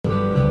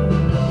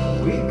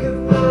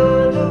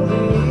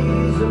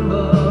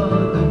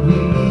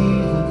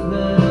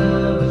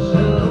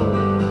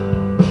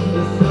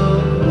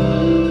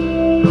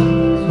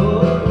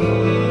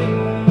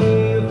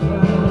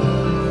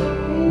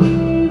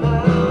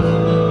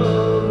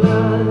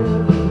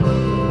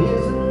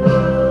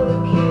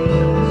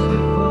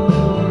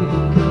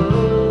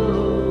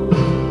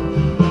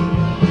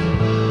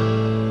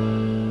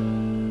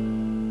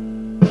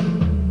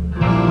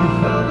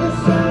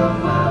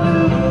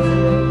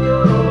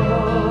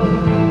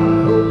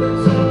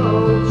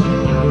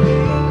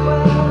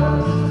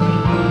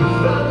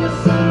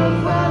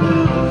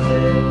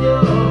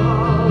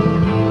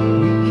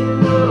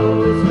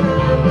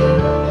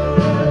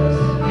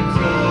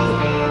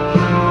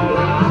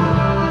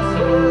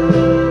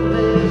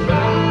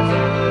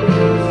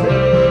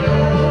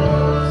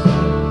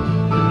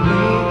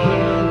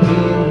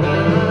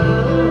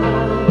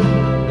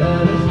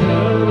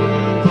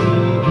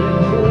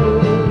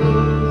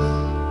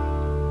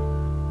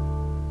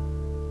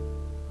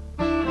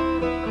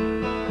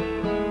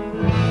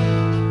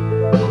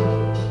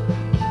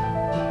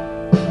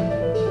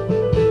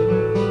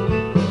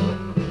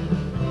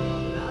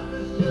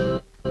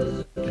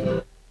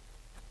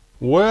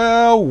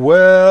Well,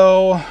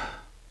 well,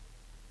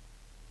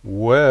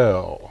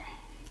 well,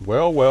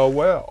 well, well, well,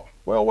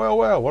 well, well,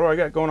 well. What do I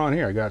got going on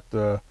here? I got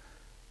a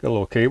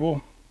little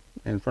cable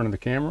in front of the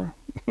camera.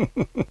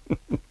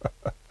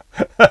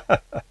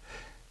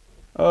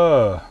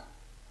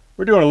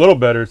 We're doing a little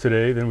better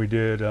today than we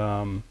did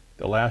the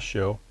last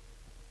show.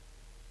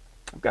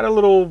 I've got a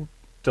little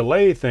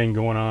delay thing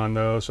going on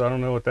though, so I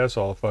don't know what that's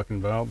all fucking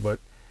about. But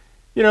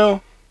you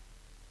know,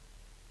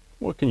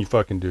 what can you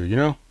fucking do? You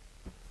know.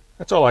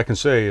 That's all I can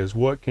say is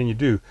what can you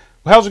do?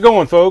 Well, how's it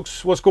going,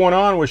 folks? What's going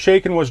on? What's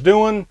shaking? What's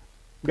doing?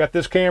 Got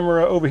this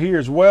camera over here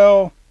as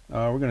well.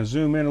 We're going to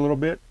zoom in a little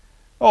bit.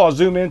 Oh, I'll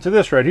zoom into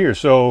this right here.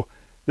 So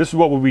this is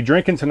what we'll be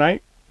drinking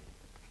tonight.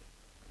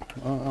 I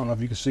don't know if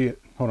you can see it.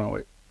 Hold on,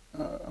 wait.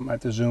 I might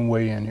have to zoom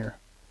way in here.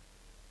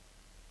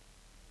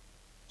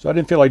 So I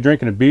didn't feel like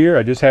drinking a beer.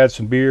 I just had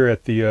some beer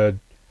at the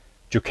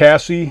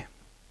Jocassee.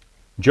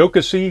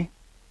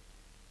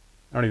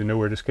 I don't even know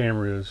where this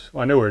camera is.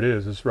 Well, I know where it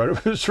is. It's right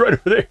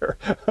over there.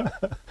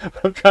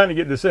 I'm trying to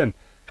get this in.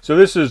 So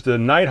this is the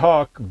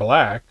Nighthawk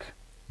Black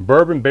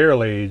Bourbon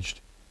Barrel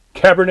Aged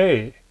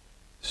Cabernet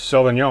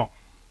Sauvignon.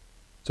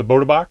 It's a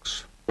Bota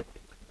box.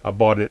 I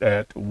bought it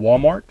at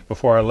Walmart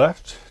before I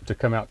left to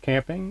come out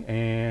camping,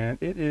 and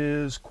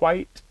it's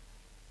quite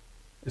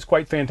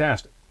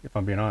fantastic, if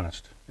I'm being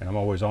honest. And I'm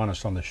always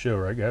honest on this show,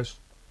 right, guys?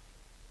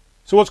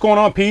 So what's going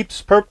on,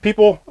 peeps,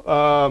 people,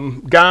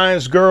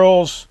 guys,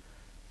 girls,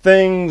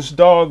 things,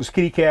 dogs,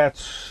 kitty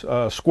cats,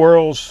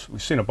 squirrels.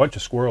 We've seen a bunch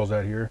of squirrels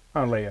out here.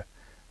 Oh, Leia.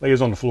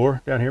 Leia's on the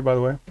floor down here, by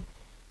the way.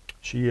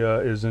 She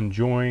is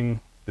enjoying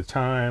the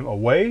time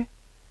away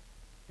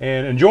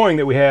and enjoying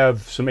that we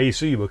have some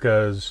AC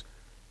because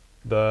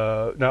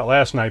not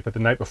last night, but the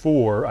night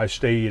before, I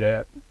stayed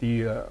at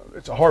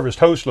it's a Harvest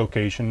Host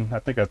location. I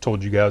think I've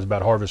told you guys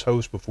about Harvest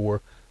Host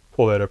before.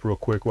 Pull that up real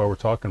quick while we're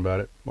talking about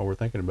it, while we're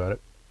thinking about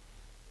it.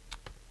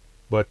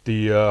 But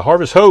the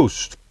Harvest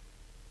Host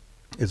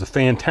is a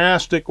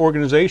fantastic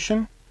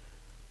organization.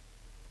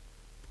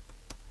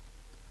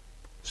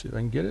 Let's see if I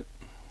can get it.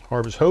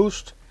 Harvest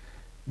Host.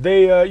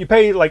 They you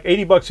pay like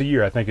 $80 a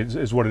year, I think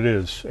is what it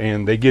is,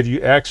 and they give you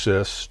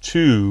access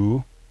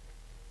to.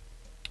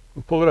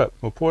 We'll pull it up.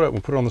 We'll put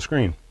it on the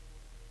screen.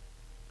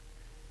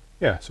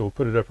 Yeah, so we'll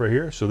put it up right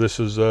here. So this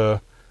is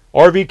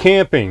RV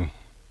camping.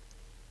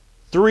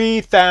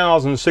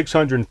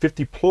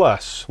 3,650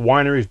 plus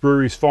wineries,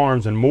 breweries,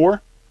 farms, and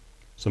more.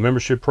 It's a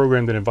membership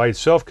program that invites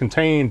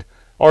self-contained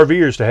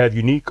RVers to have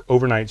unique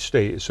overnight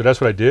stays. So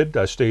that's what I did.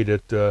 I stayed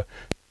at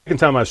second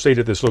time I've stayed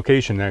at this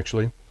location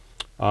actually,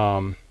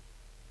 called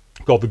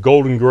the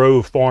Golden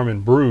Grove Farm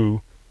and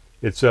Brew.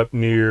 It's up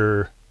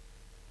near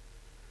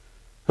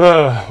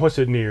what's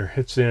it near?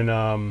 It's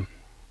in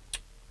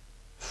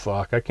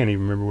fuck, I can't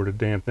even remember where the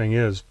damn thing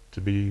is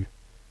to be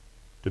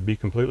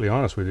completely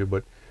honest with you.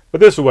 But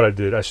this is what I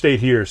did. I stayed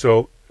here.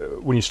 So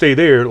when you stay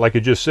there, like I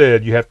just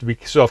said, you have to be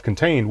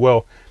self-contained.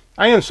 Well,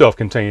 I am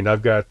self-contained.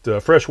 I've got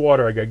fresh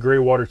water. I got gray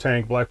water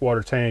tank, black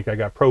water tank. I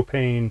got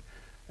propane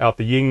out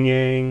the yin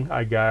yang.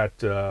 I got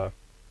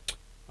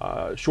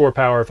shore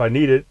power if I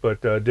need it,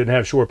 but didn't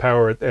have shore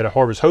power at a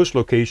Harvest Host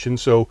location.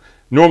 So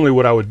normally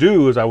what I would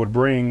do is I would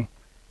bring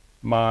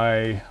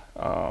my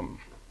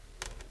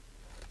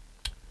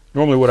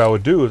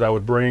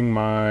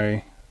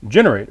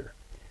generator,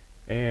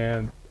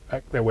 and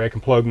that way I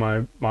can plug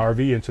my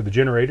RV into the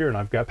generator, and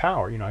I've got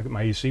power. You know,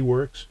 my AC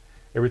works,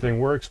 everything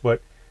works,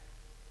 but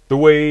the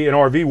way an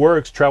RV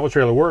works, travel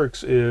trailer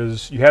works,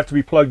 is you have to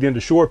be plugged into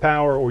shore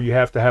power, or you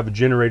have to have a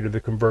generator that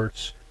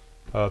converts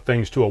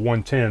things to a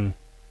 110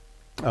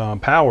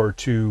 power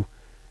to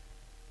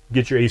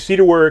get your AC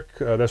to work.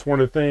 That's one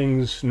of the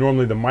things.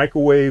 Normally the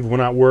microwave will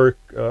not work.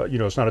 You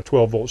know, it's not a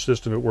 12-volt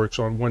system. It works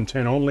on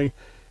 110 only.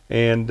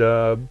 And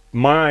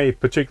my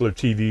particular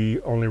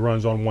TV only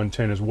runs on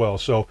 110 as well.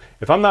 So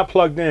if I'm not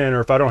plugged in, or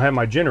if I don't have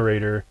my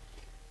generator,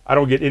 I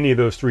don't get any of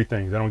those three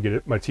things. I don't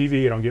get my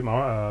TV, I don't get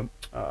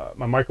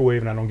my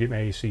microwave, and I don't get my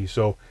AC.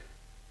 So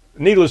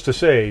needless to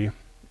say,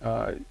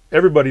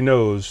 everybody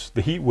knows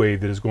the heat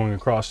wave that is going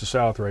across the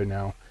South right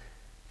now,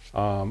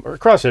 or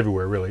across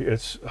everywhere really.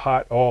 It's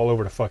hot all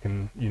over the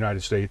fucking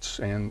United States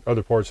and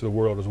other parts of the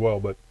world as well.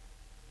 But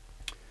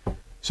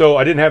so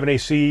I didn't have an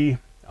AC.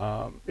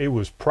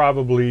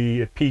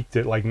 It peaked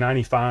at like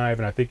 95,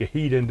 and I think a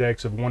heat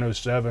index of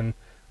 107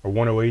 or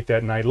 108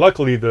 that night.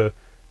 Luckily the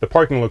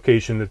parking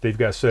location that they've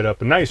got set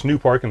up, a nice new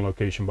parking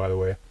location, by the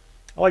way.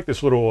 I like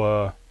this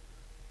little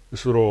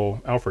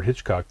Alfred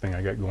Hitchcock thing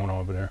I got going on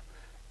over there.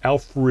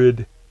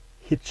 Alfred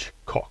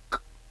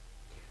Hitchcock.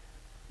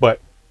 But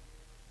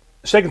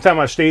second time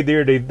I stayed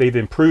there, they've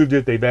improved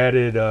it. They've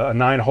added a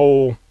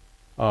 9-hole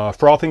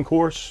frothing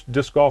course,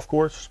 disc golf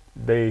course.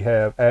 They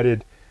have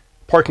added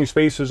parking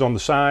spaces on the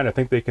side. I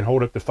think they can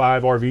hold up to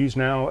 5 RVs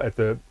now. At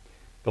the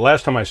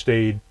last time I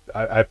stayed,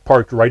 I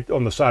parked right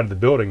on the side of the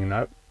building, and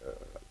I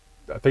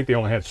think they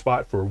only had a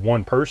spot for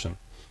one person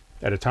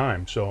at a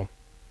time. So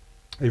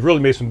they've really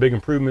made some big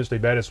improvements.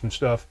 They've added some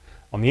stuff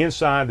on the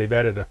inside. They've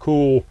added a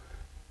cool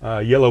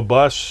yellow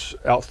bus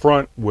out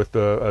front with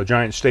a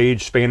giant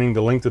stage spanning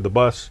the length of the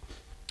bus.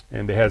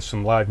 and they had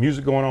some live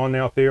music going on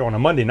out there on a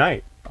Monday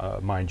night,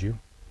 mind you,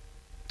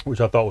 which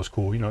I thought was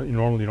cool. You know, you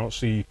normally don't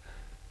see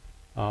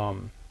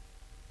people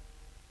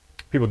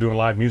doing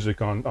live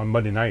music on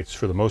Monday nights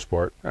for the most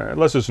part,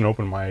 unless it's an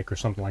open mic or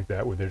something like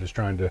that, where they're just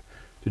trying to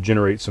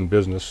generate some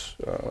business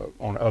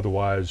on an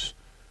otherwise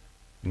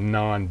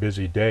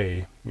non-busy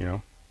day, you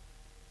know.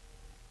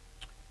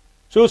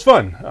 So it was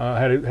fun.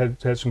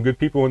 Had some good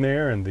people in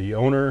there, and the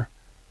owner,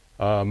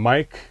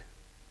 Mike,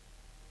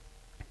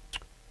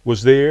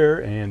 was there,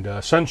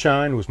 and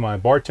Sunshine was my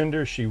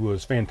bartender. She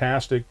was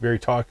fantastic, very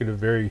talkative,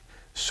 very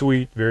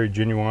sweet, very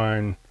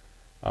genuine,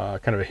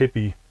 kind of a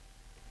hippie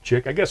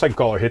chick. I guess I can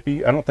call her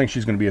hippie. I don't think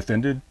she's going to be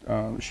offended.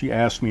 She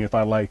asked me if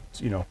I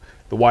liked, you know,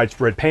 the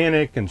Widespread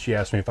Panic, and she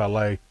asked me if I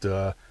liked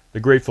the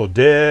Grateful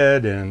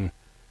Dead and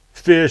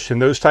Fish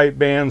and those type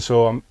bands.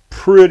 So I'm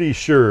pretty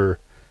sure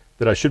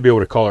that I should be able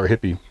to call her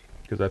hippie,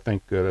 because I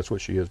think that's what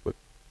she is. But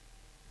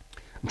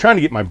I'm trying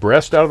to get my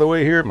breast out of the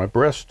way here. My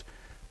breast,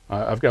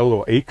 I've got a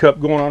little A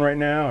cup going on right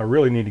now. I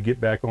really need to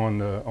get back on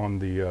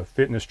the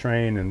fitness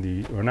train,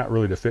 and or not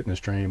really the fitness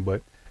train,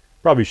 but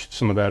probably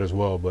some of that as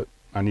well. But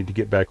I need to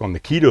get back on the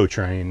keto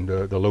train,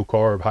 the low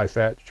carb, high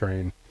fat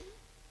train.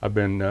 I've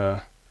been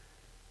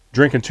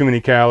drinking too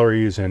many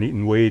calories and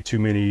eating way too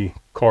many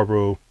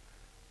carbo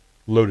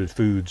loaded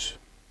foods,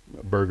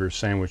 burgers,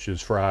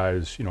 sandwiches,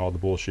 fries, you know, all the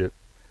bullshit,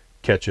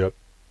 ketchup,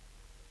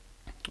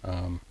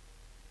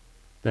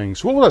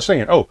 things. What was I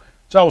saying? Oh,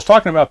 so I was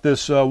talking about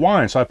this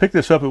wine. So I picked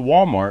this up at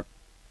Walmart.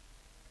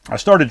 I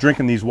started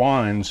drinking these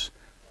wines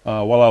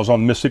while I was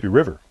on the Mississippi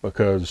River,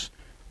 because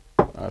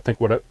I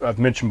think what I've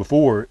mentioned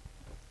before,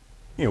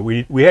 you know,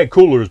 we had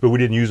coolers, but we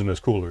didn't use them as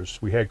coolers.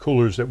 We had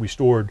coolers that we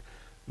stored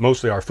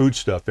mostly our food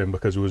stuff in,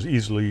 because it was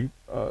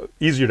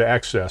easier to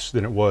access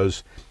than it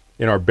was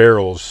in our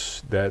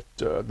barrels that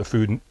the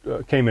food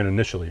came in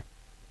initially.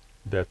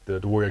 That the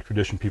Warrior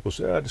Tradition people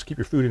said, just keep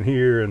your food in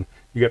here, and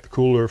you got the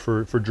cooler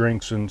for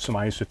drinks and some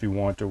ice if you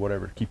want or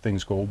whatever to keep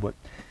things cold. But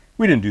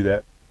we didn't do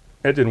that.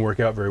 That didn't work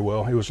out very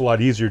well. It was a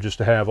lot easier just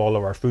to have all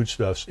of our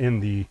foodstuffs in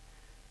the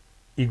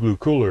Igloo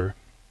cooler,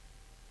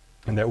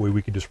 and that way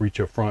we could just reach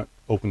up front,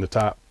 open the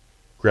top,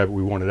 grab what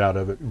we wanted out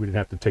of it. We didn't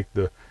have to take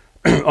the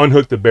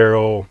unhook the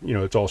barrel. You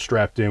know, it's all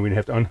strapped in. We didn't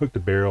have to unhook the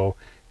barrel.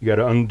 You got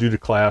to undo the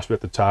clasp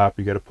at the top.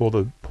 You got to pull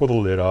the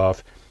lid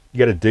off. You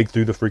got to dig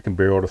through the freaking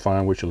barrel to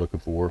find what you're looking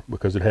for,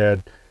 because it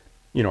had,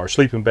 you know, our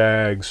sleeping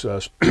bags,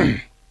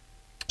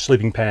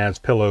 sleeping pads,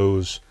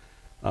 pillows,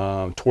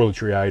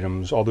 toiletry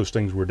items. All those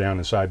things were down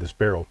inside this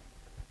barrel.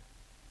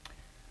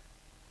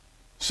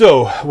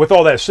 So with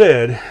all that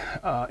said,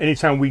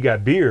 anytime we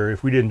got beer,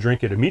 if we didn't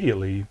drink it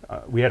immediately,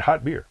 we had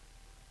hot beer,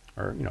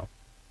 or, you know,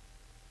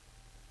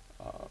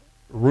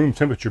 room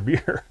temperature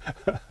beer,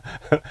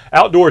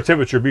 outdoor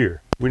temperature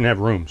beer. We didn't have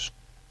rooms.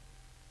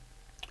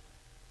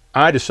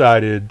 I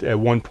decided at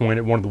one point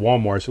at one of the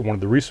Walmarts, at one of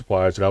the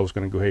resupplies, that I was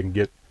going to go ahead and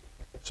get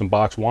some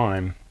boxed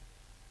wine.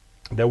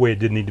 That way it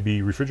didn't need to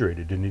be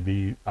refrigerated, didn't need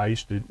to be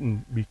iced,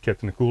 didn't be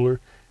kept in the cooler.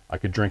 I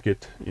could drink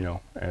it, you know,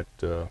 at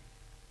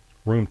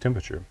room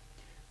temperature.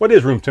 What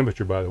is room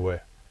temperature, by the way?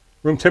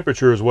 Room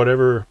temperature is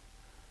whatever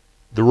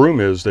the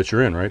room is that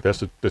you're in, right?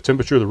 That's the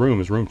temperature of the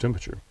room is room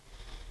temperature.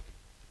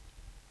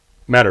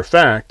 Matter of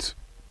fact,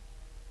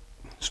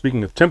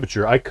 speaking of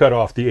temperature, I cut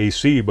off the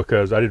AC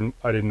because I didn't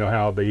know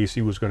how the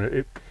AC was going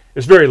to.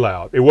 It's very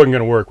loud. It wasn't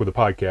going to work with the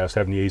podcast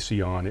having the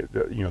AC on.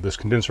 You know, this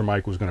condenser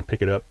mic was going to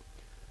pick it up,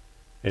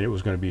 and it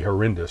was going to be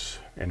horrendous.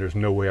 And there's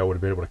no way I would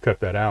have been able to cut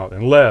that out,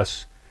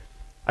 unless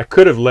I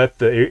could have let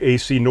the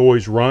AC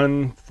noise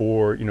run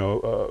for, you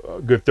know,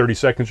 a good 30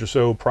 seconds or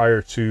so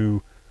prior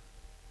to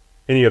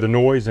any other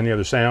noise, any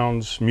other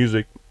sounds,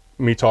 music,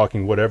 me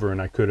talking, whatever,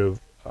 and I could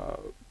have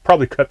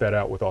probably cut that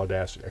out with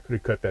Audacity. I could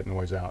have cut that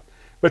noise out.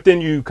 But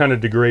then you kind of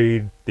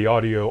degrade the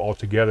audio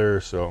altogether,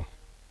 so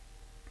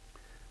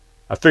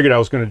I figured I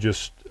was going to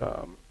just,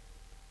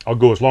 I'll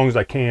go as long as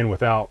I can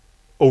without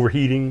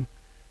overheating.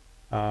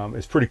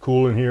 It's pretty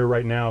cool in here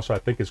right now, so I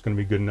think it's going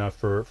to be good enough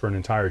for an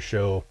entire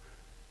show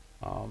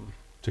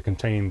to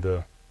contain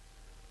the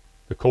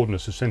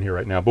coldness that's in here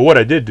right now. But what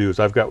I did do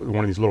is I've got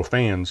one of these little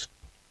fans.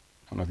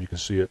 I don't know if you can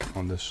see it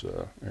on this.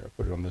 Here, I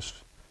put it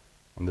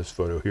on this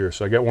photo here.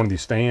 So I got one of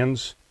these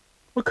fans.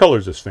 What color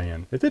is this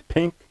fan? Is it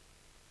pink?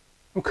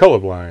 I'm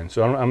colorblind,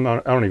 so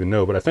I don't even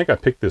know. But I think I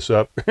picked this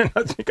up, and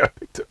I think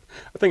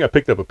I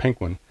picked up a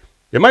pink one.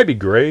 It might be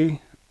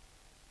gray.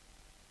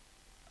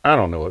 I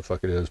don't know what the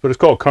fuck it is, but it's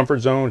called Comfort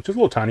Zone. It's just a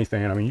little tiny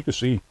fan. I mean, you can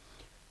see.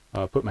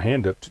 Put my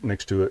hand up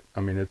next to it. I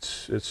mean,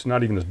 it's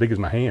not even as big as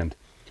my hand,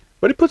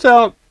 but it puts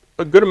out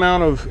a good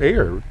amount of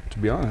air, to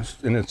be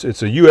honest. And it's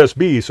a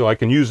USB, so I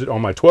can use it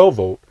on my 12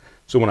 volt.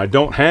 So when I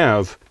don't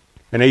have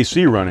an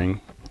AC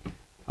running,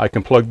 I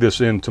can plug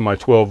this into my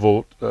 12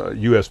 volt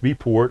USB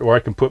port, or I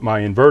can put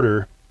my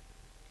inverter,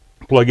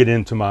 plug it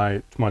into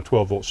my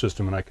 12 volt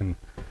system, and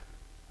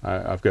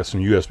I've got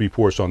some USB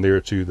ports on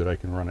there too that I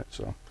can run it.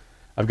 So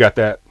I've got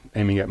that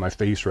aiming at my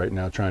face right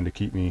now, trying to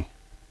keep me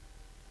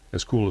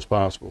as cool as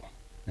possible.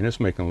 And it's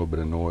making a little bit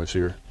of noise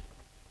here.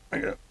 I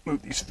gotta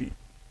move these feet.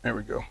 There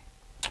we go.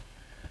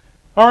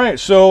 All right,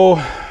 so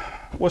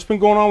what's been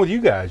going on with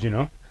you guys?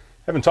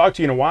 Haven't talked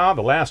to you in a while.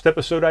 The last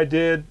episode I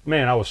did,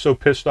 man, I was so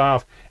pissed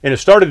off, and it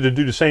started to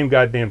do the same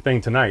goddamn thing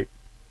tonight.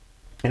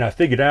 And I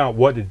figured out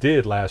what it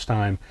did last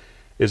time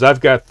is I've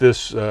got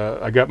this.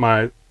 I got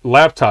my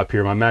laptop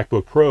here, my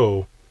MacBook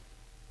Pro.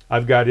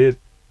 I've got it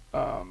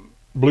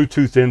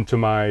Bluetooth into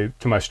my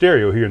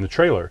stereo here in the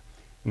trailer,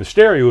 and the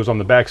stereo is on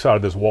the back side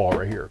of this wall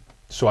right here.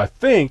 So I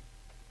think,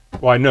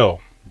 well, I know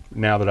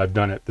now that I've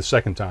done it the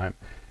second time,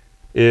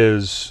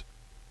 is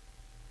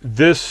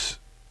this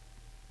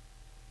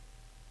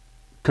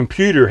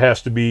computer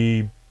has to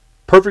be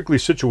perfectly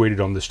situated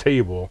on this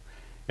table,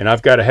 and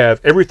I've got to have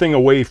everything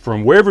away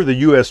from wherever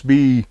the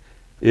USB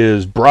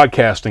is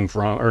broadcasting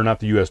from, or not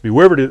the USB,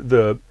 wherever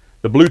the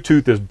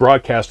Bluetooth is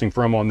broadcasting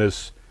from on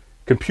this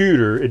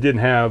computer. It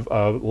didn't have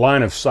a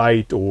line of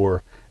sight, or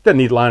it doesn't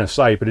need line of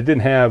sight, but it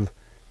didn't have,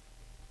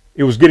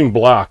 it was getting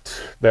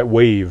blocked, that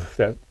wave,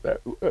 that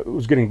it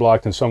was getting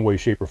blocked in some way,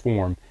 shape, or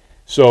form.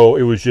 So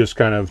it was just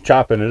kind of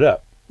chopping it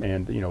up,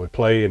 and it would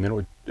play, and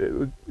then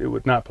it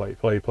would not play,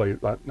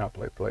 not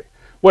play,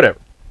 whatever.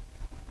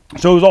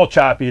 So it was all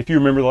choppy. If you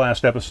remember the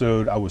last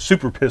episode, I was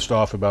super pissed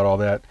off about all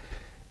that.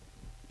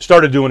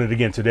 Started doing it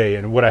again today,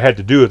 and what I had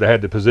to do is I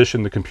had to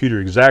position the computer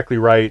exactly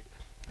right.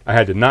 I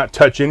had to not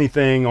touch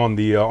anything on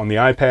the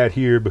iPad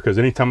here, because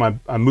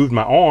anytime I moved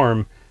my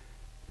arm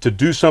to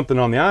do something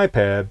on the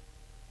iPad,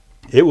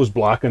 it was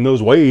blocking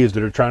those waves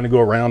that are trying to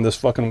go around this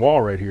fucking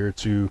wall right here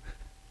to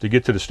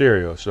get to the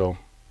stereo. So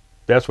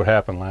that's what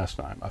happened last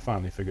time. I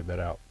finally figured that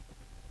out.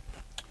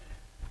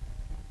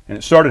 And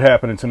it started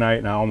happening tonight,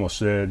 and I almost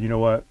said, you know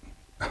what?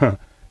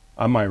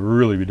 I might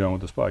really be done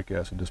with this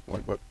podcast at this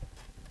point. But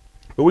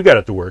we got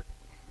it to work.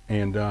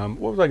 And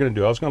what was I going to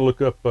do? I was going to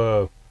look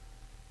up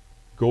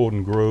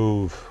Golden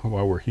Grove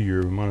while we're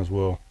here. We might as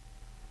well,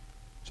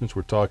 since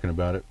we're talking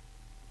about it.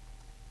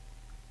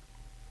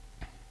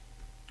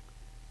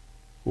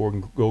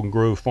 Golden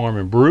Grove Farm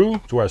and Brew.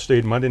 It's where I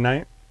stayed Monday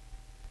night.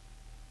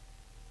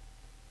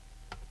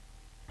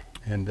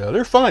 And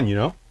they're fun,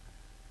 Here,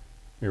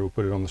 we'll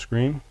put it on the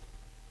screen.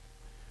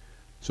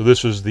 So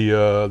this is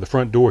the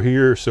front door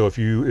here. So if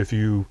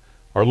you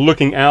are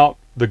looking out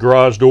the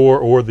garage door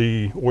or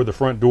the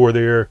front door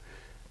there,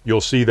 you'll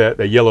see that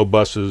the yellow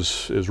bus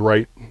is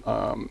right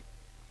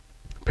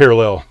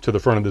parallel to the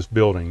front of this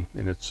building,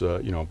 and it's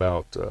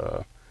about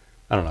I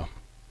don't know,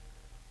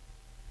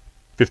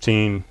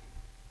 15,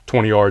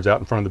 20 yards out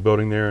in front of the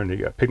building there, and they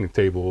got picnic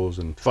tables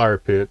and fire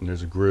pit, and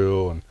there's a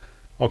grill and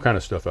all kind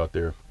of stuff out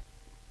there.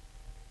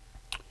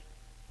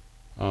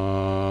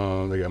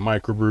 They got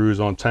microbrews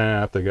on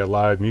tap. They got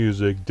live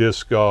music,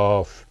 disc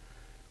golf.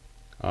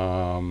 They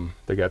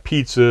got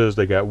pizzas.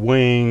 They got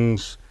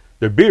wings.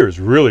 Their beer is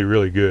really,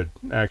 really good,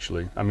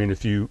 actually. I mean,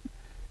 if you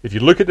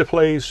look at the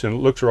place, and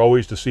looks are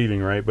always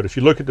deceiving, right? But if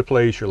you look at the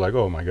place, you're like,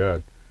 oh my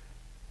God,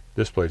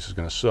 this place is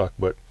going to suck.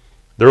 But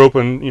they're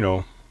open,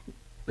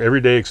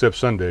 every day except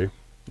Sunday.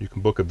 You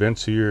can book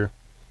events here.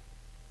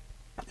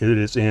 It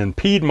is in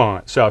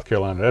Piedmont, South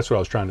Carolina. That's what I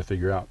was trying to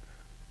figure out.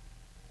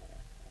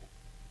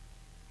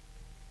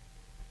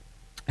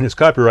 And it's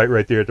copyright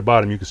right there at the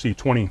bottom. You can see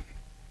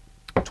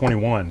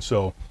 2021.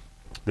 So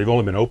they've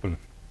only been open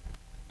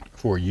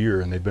for a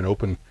year, and they've been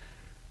open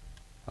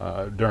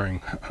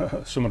during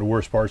some of the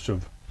worst parts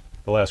of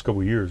the last couple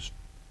of years.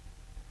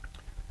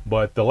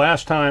 But the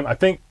last time I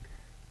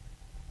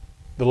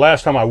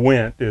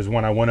went is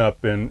when I went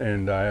up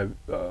and I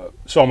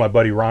saw my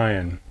buddy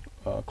Ryan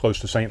close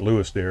to St.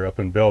 Louis there, up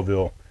in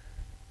Belleville,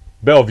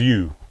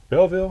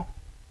 Illinois,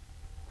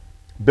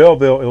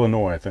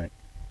 I think.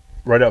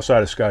 Right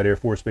outside of Scott Air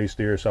Force Base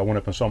there. So I went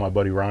up and saw my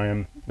buddy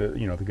Ryan,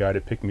 the guy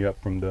that picked me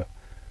up from the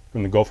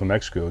Gulf of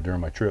Mexico during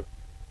my trip.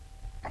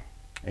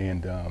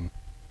 And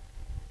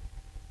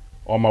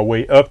on my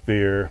way up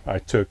there, I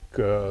took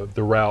the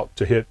route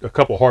to hit a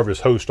couple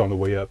Harvest Host on the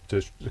way up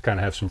to kind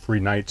of have some free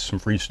nights, some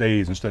free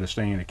stays instead of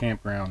staying at a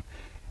campground.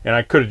 And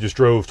I could have just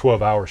drove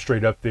 12 hours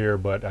straight up there,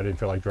 but I didn't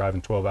feel like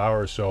driving 12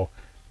 hours. So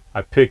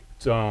I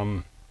picked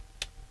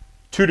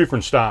two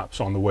different stops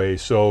on the way.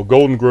 So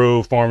Golden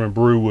Grove Farm and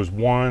Brew was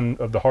one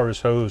of the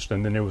Harvest Host,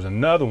 and then there was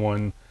another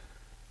one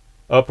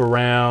up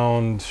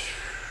around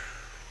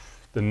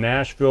the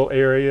Nashville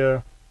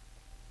area.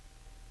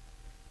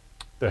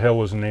 The hell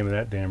was the name of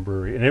that damn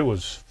brewery? And it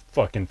was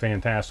fucking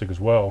fantastic as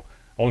well.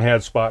 Only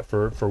had a spot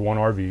for one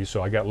RV,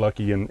 so I got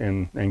lucky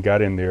and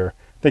got in there.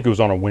 I think it was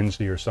on a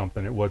Wednesday or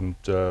something. It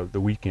wasn't the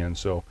weekend,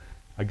 so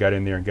I got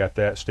in there and got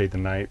that, stayed the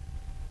night,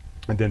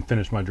 and then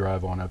finished my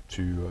drive on up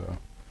to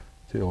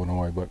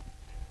Illinois. But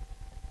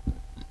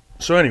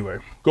so anyway,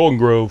 Golden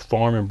Grove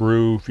Farm and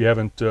Brew. If you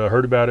haven't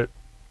heard about it,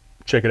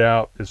 check it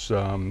out. It's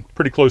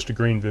pretty close to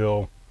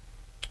Greenville,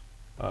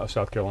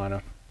 South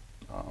Carolina.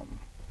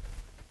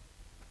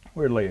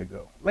 Where'd Leia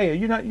go?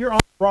 Leia, you're on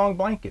the wrong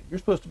blanket. You're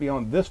supposed to be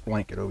on this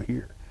blanket over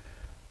here.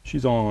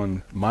 She's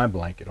on my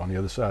blanket on the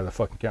other side of the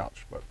fucking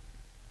couch. But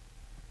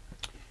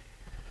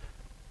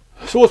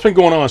so what's been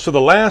going on? So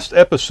the last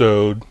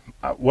episode,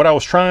 what I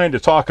was trying to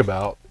talk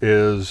about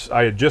is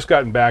I had just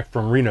gotten back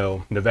from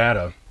Reno,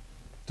 Nevada,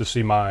 to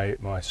see my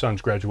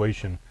son's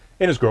graduation,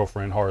 and his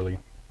girlfriend Harley,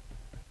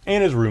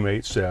 and his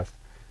roommate Seth.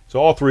 So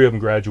all three of them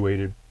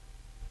graduated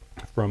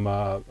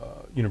from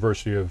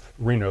University of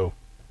Reno,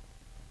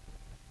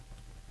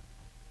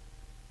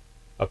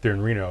 up there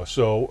in Reno.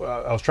 So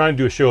I was trying to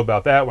do a show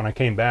about that when I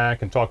came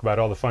back and talk about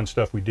all the fun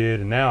stuff we did,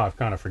 and now I've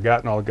kind of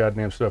forgotten all the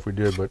goddamn stuff we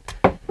did, but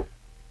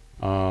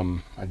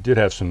I did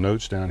have some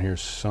notes down here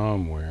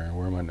somewhere.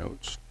 Where are my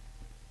notes?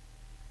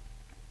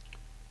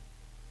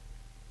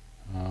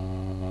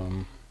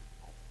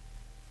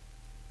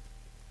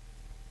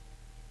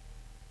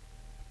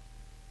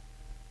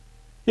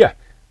 Yeah.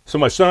 So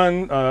my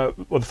son, well,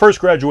 the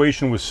first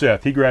graduation was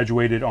Seth. He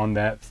graduated on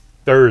that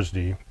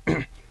Thursday.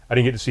 I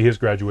didn't get to see his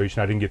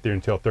graduation. I didn't get there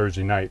until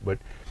Thursday night. But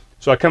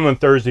so I come on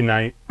Thursday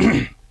night.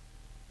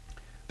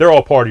 They're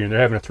all partying. They're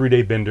having a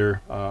 3-day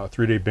bender,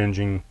 3-day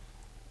binging,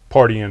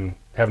 partying,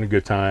 having a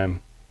good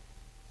time.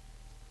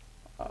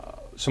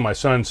 So my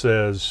son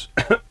says,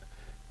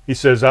 he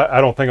says, I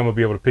don't think I'm going to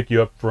be able to pick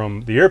you up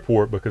from the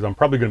airport because I'm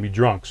probably going to be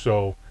drunk.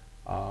 So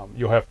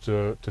you'll have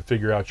to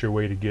figure out your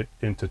way to get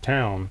into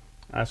town.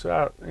 I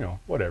said, you know,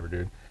 whatever,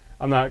 dude.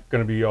 I'm not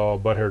going to be all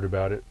butthurt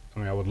about it. I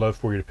mean, I would love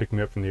for you to pick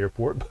me up from the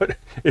airport, but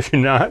if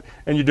you're not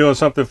and you're doing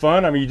something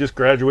fun, I mean, you're just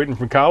graduating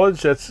from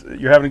college.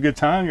 You're having a good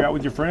time. You're out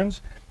with your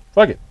friends.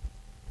 Fuck it.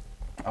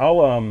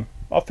 I'll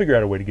figure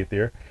out a way to get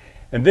there.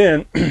 And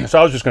then, so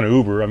I was just going to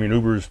Uber. I mean,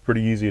 Uber is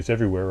pretty easy. It's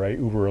everywhere, right?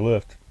 Uber or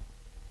Lyft.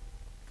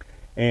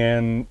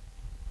 And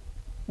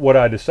what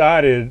I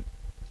decided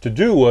to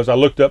do was I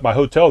looked up my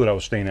hotel that I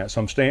was staying at.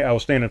 So I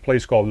was staying in a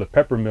place called the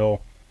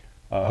Peppermill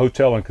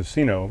Hotel and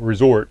Casino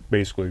Resort,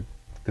 basically.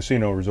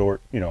 Casino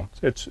resort, you know,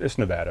 it's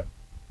Nevada.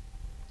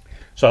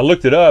 So I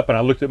looked it up and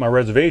I looked at my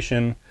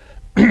reservation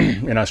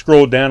and I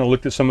scrolled down and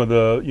looked at some of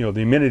the, you know,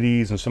 the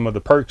amenities and some of the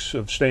perks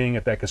of staying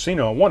at that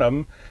casino. And one of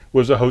them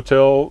was a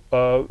hotel,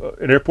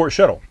 an airport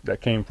shuttle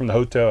that came from the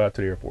hotel out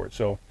to the airport.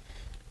 So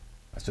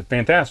I said,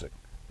 fantastic.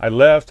 I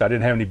left. I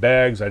didn't have any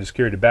bags. I just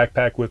carried a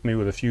backpack with me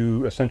with a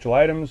few essential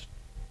items.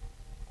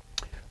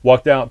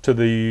 Walked out to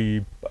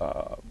the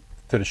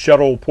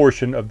shuttle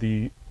portion of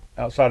the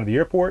outside of the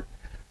airport.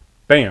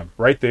 Bam,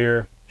 right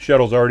there.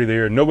 Shuttle's already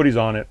there. Nobody's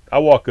on it. I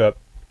walk up,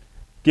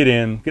 get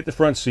in, get the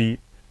front seat.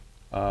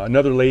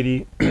 Another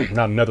lady,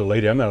 not another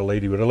lady, I'm not a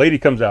lady, but a lady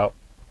comes out.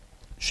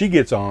 She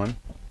gets on,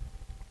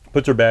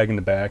 puts her bag in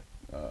the back.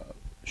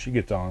 She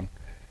gets on.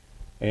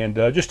 And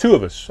just two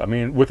of us. I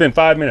mean, within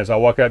 5 minutes, I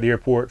walk out of the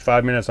airport.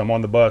 5 minutes, I'm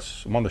on the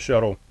bus. I'm on the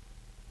shuttle.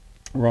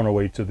 We're on our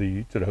way to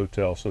the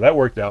hotel. So that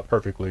worked out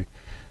perfectly.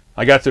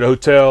 I got to the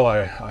hotel.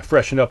 I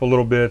freshened up a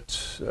little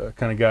bit.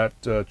 Kind of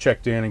got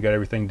checked in and got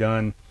everything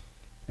done.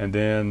 And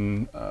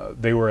then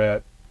they were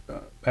at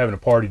having a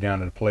party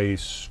down at a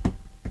place.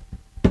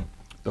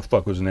 The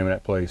fuck was the name of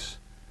that place?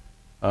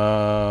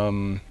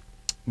 Can't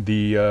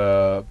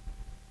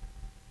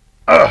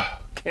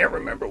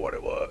remember what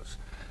it was.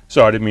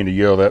 Sorry, I didn't mean to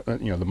yell. That,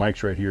 you know, the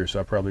mic's right here,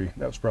 so that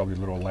was probably a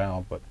little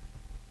loud. But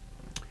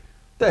what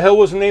the hell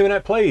was the name of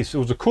that place? It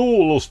was a cool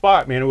little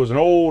spot, man. It was an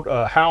old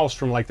house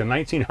from like the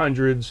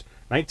 1900s,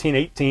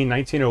 1918,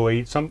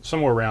 1908,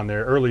 somewhere around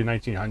there, early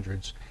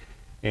 1900s.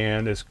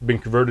 And it's been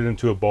converted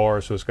into a bar,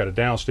 so it's got a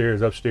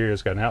downstairs, upstairs,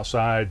 it's got an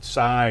outside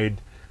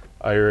side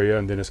area,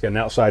 and then it's got an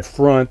outside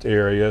front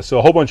area. So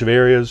a whole bunch of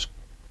areas.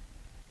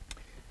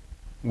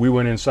 We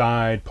went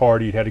inside,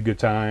 partied, had a good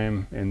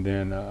time, and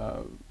then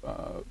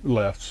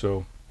left.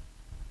 So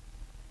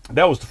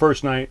that was the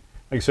first night.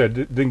 Like I said,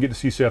 didn't get to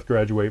see Seth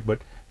graduate,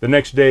 but the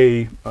next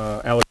day,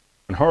 Alex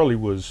and Harley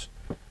was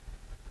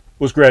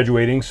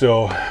graduating,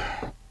 so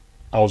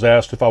I was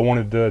asked if I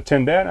wanted to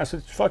attend that, and I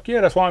said, fuck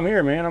yeah, that's why I'm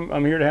here, man.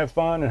 I'm here to have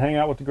fun and hang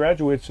out with the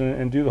graduates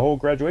and do the whole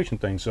graduation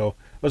thing, so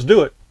let's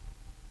do it.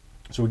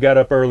 So we got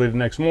up early the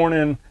next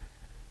morning.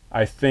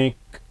 I think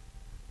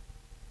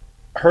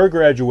her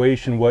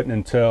graduation wasn't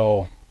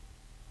until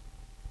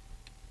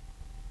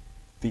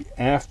the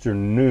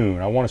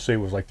afternoon. I want to say it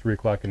was like 3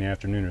 o'clock in the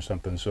afternoon or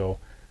something. So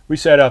we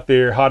sat out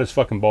there, hot as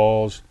fucking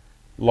balls,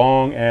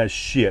 long as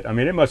shit. I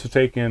mean, it must have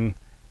taken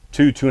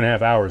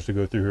 2.5 hours to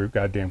go through her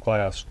goddamn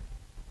class,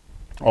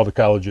 all the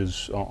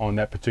colleges on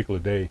that particular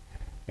day.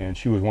 And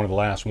she was one of the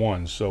last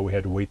ones, so we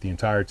had to wait the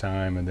entire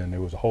time. And then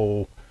there was a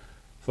whole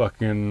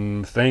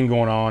fucking thing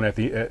going on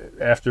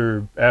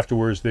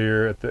afterwards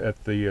there at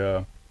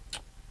the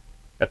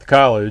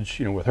college,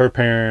 you know, with her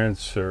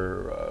parents,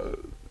 her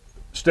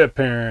step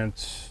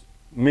parents,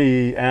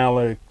 me,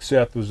 Alex,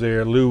 Seth was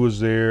there, Lou was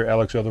there,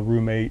 Alex's other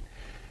roommate,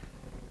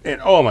 and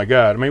oh my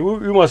god, I mean,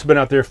 we must have been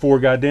out there 4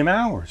 goddamn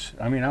hours.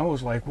 I mean, I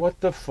was like, what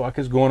the fuck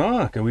is going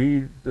on? Can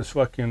we just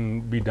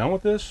fucking be done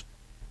with this?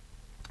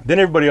 Then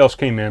everybody else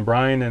came in.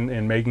 Brian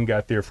and Megan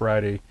got there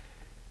Friday.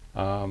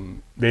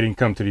 They didn't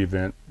come to the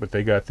event, but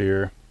they got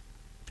there.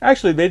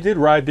 Actually, they did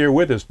ride there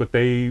with us, but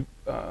they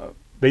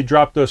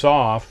dropped us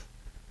off.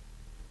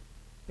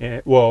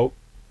 And well,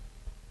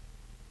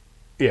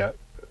 yeah,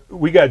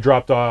 we got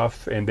dropped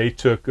off, and they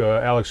took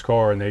Alex's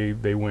car, and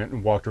they went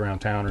and walked around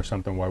town or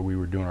something while we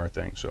were doing our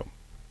thing. So,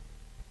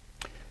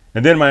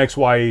 and then my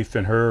ex-wife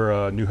and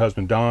her new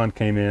husband Don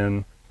came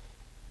in,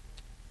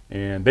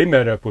 and they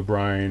met up with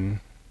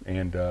Brian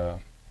and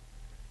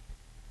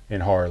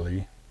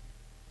Harley.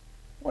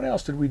 What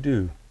else did we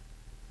do?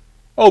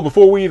 Oh,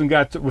 before we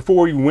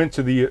went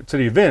to the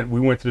event, we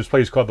went to this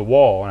place called the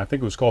Wall, and I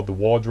think it was called the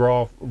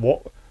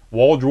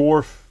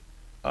Waldorf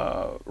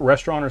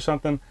restaurant or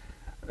something.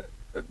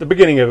 The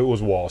beginning of it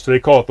was Wall, so they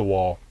call it the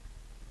Wall.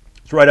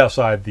 It's right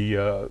outside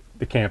the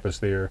campus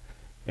there,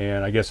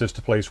 and I guess it's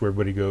the place where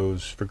everybody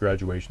goes for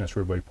graduation. That's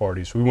where everybody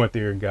parties. So we went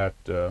there and got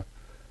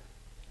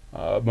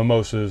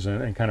mimosas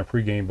and kind of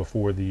pregame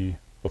before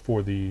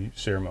the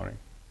ceremony.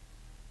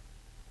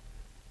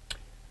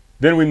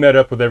 Then we met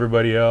up with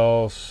everybody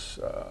else.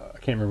 I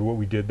can't remember what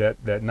we did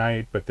that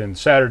night, but then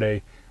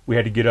Saturday we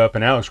had to get up,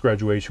 and Alex's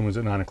graduation was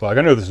at 9 o'clock.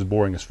 I know this is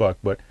boring as fuck,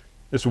 but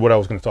this is what I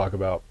was going to talk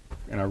about,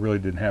 and I really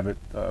didn't have it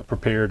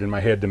prepared in my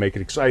head to make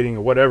it exciting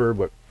or whatever.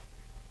 But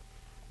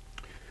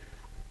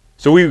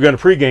so we were going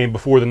to pregame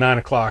before the 9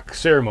 o'clock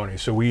ceremony.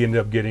 So we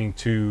ended up getting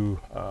to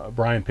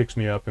Brian picks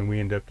me up, and we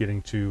ended up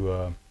getting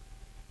to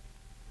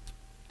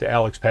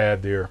Alex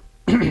pad there,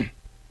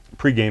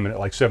 pregaming at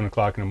like 7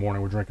 o'clock in the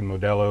morning. We're drinking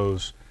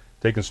Modelo's,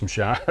 taking some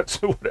shots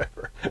or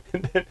whatever.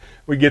 And then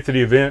we get to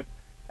the event.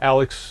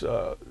 Alex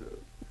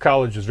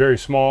college is very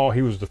small.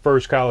 He was the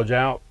first college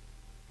out.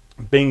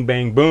 Bing,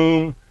 bang,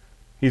 boom.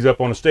 He's up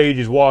on the stage.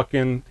 He's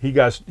walking. He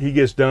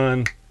gets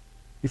done.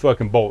 He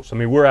fucking bolts. I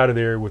mean, we're out of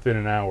there within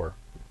an hour.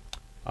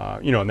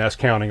 And that's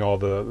counting all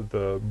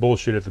the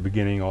bullshit at the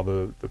beginning, all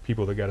the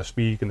people that got to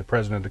speak, and the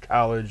president of the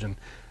college, and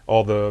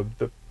all the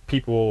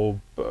people,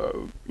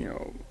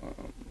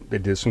 they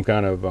did some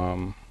kind of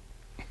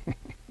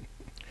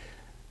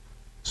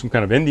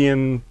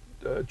Indian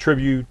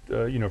tribute,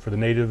 for the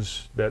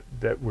natives that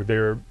were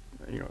there.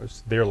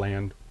 It's their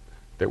land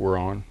that we're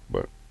on.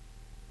 But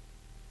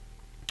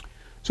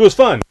so it was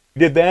fun. We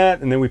did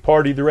that, and then we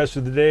partied the rest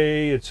of the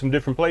day at some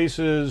different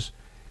places.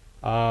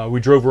 We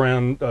drove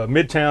around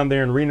Midtown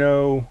there in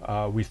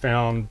Reno. We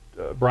found,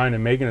 Brian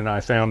and Megan and I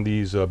found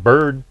these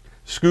Bird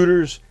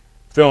scooters.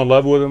 Fell in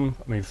love with them.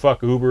 I mean,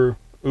 fuck Uber.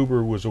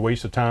 Uber was a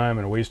waste of time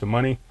and a waste of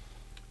money.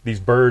 These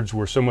Birds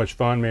were so much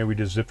fun, man. We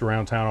just zipped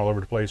around town all over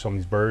the place on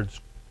these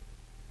Birds,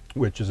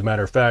 which, as a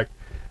matter of fact,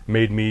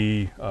 made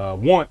me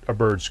want a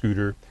Bird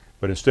scooter.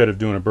 But instead of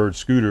doing a Bird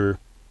scooter,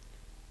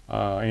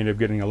 I ended up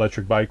getting an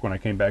electric bike when I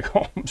came back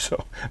home.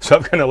 So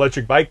I've got an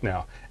electric bike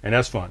now, and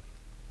that's fun.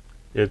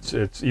 It's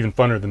even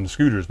funner than the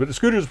scooters, but the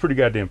scooters are pretty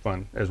goddamn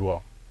fun as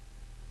well.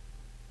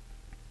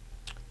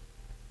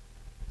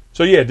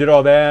 So yeah, did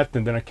all that,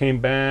 and then I came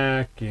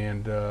back,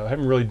 and I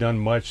haven't really done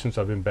much since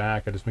I've been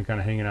back. I've just been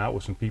kind of hanging out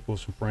with some people,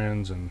 some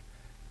friends, and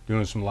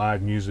doing some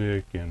live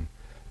music, and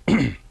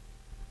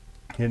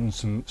hitting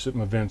some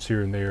events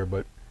here and there.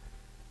 But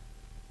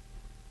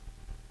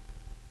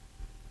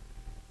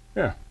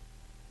yeah,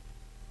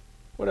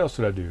 what else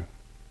did I do?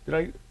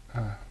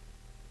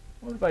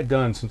 What have I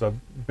done since I've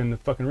been to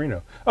fucking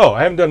Reno? Oh,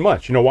 I haven't done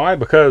much. You know why?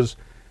 Because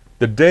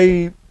the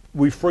day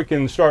we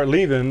freaking start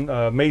leaving,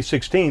 May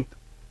 16th,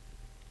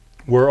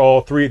 we're all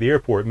three at the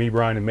airport, me,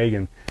 Brian, and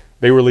Megan.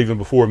 They were leaving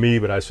before me,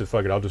 but I said,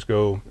 fuck it, I'll just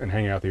go and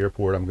hang out at the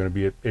airport. I'm going to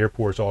be at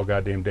airports all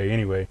goddamn day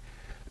anyway.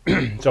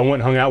 So I went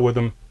and hung out with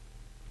them.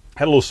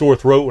 Had a little sore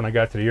throat when I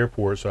got to the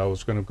airport, so I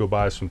was going to go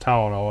buy some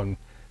Tylenol, and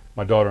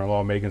my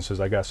daughter-in-law, Megan,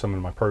 says, I got some in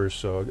my purse,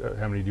 so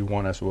how many do you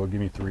want? I said, well,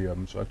 give me 3 of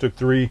them. So I took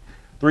three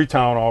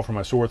Tylenol for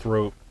my sore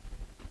throat.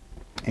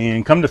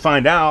 And come to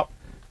find out,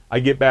 I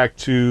get back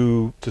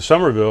to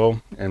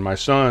Somerville, and my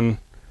son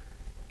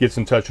gets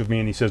in touch with me,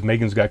 and he says,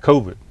 Megan's got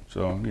COVID.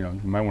 So, you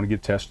might want to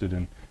get tested,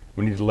 and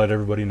we need to let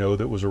everybody know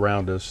that was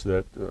around us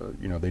that,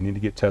 they need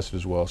to get tested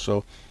as well.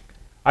 So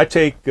I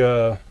take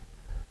 2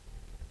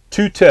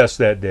 tests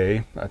that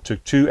day. I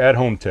took 2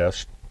 at-home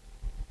tests.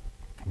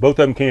 Both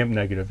of them came up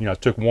negative. I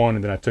took one,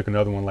 and then I took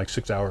another one like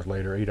 6 hours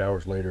later, 8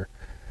 hours later.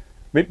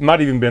 It might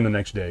even been the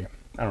next day.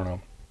 I don't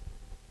know.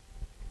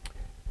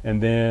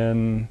 And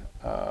then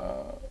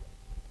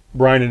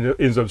Brian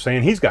ends up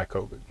saying he's got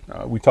COVID.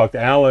 We talked to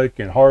Alec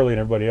and Harley and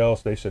everybody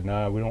else. They said,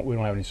 nah, we don't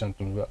have any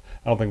symptoms.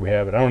 I don't think we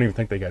have it. I don't even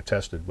think they got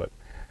tested, but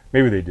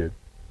maybe they did.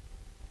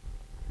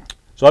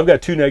 So I've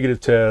got 2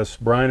 negative tests.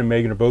 Brian and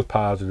Megan are both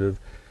positive.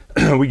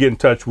 We get in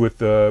touch with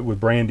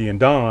Brandy and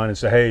Don and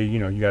say, hey, you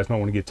guys might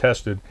want to get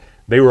tested.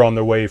 They were on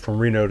their way from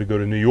Reno to go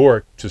to New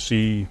York to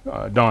see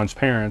Don's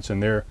parents,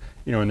 and they're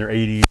in their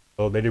 80s,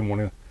 so they didn't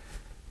want to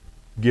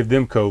give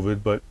them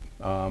COVID, but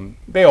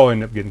they all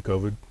ended up getting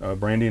COVID.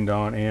 Brandy and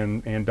Don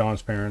and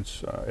Don's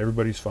parents,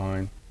 everybody's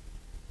fine.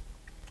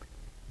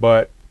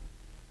 But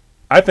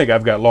I think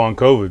I've got long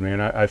COVID,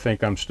 man. I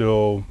think I'm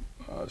still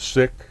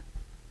sick.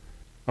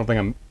 I don't think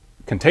I'm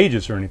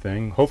contagious or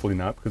anything. Hopefully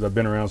not, because I've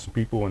been around some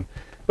people.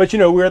 But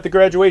we're at the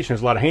graduation.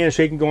 There's a lot of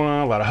handshaking going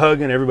on, a lot of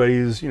hugging.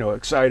 Everybody's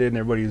excited, and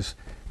everybody's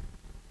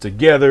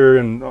together,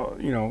 and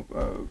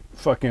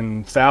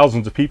fucking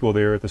thousands of people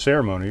there at the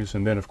ceremonies.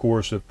 And then, of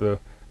course, at the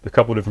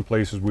couple of different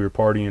places we were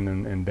partying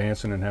and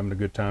dancing and having a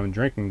good time and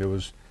drinking, there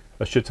was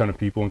a shit ton of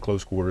people in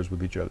close quarters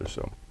with each other.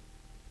 So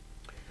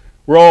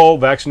we're all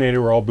vaccinated,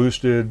 we're all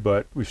boosted,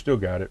 but we still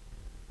got it.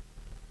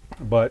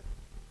 But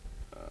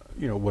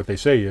you know, what they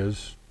say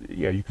is,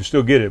 yeah, you can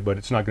still get it, but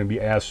it's not going to be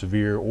as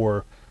severe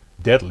or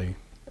deadly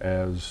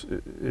as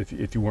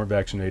if you weren't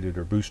vaccinated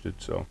or boosted.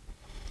 So,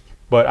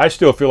 but I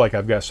still feel like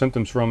I've got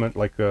symptoms from it.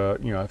 Like, you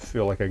know, I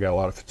feel like I got a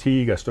lot of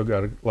fatigue. I still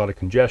got a lot of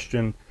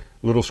congestion,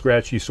 a little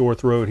scratchy sore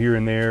throat here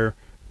and there,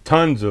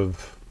 tons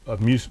of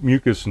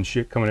mucus and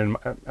shit coming in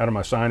out of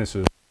my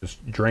sinuses,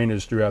 just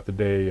drainage throughout the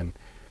day, and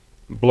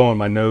blowing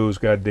my nose,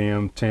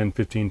 goddamn, 10,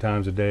 15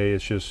 times a day.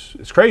 It's just,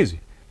 it's crazy.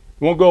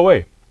 It won't go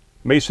away.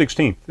 May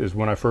 16th is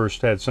when I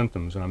first had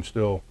symptoms, and I'm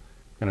still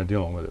kind of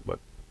dealing with it. But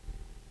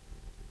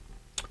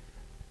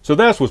so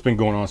that's what's been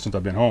going on since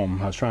I've been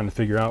home. I was trying to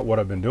figure out what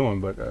I've been doing,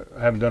 but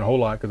I haven't done a whole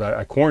lot because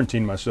I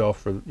quarantined myself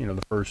for, you know,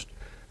 the first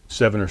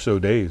 7 or so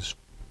days.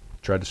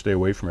 Tried to stay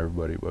away from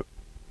everybody, but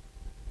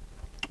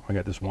I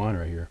got this wine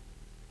right here.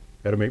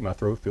 Got to make my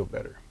throat feel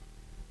better.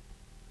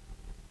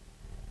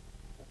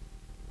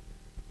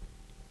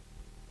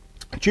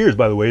 Cheers,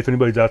 by the way, if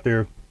anybody's out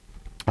there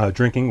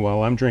drinking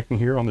while I'm drinking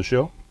here on the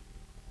show.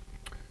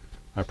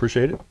 I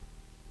appreciate it.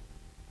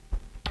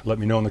 Let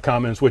me know in the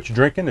comments what you're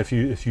drinking, if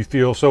you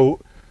feel so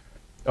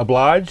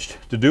obliged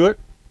to do it.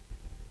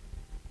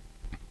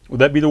 Would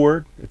that be the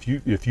word? If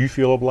you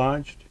feel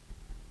obliged?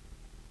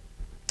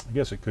 I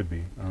guess it could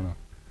be. I don't know.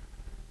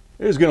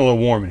 It is getting a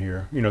little warm in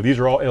here. You know, these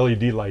are all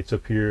LED lights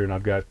up here, and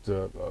I've got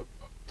a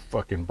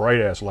fucking bright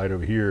ass light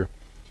over here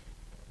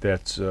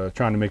that's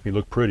trying to make me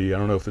look pretty. I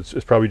don't know if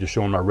it's probably just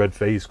showing my red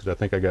face because I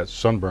think I got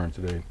sunburn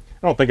today.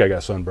 I don't think I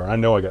got sunburn. I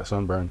know I got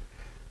sunburn,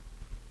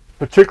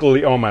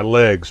 particularly on my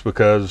legs,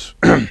 because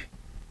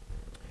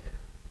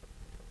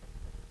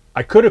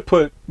I could have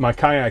put my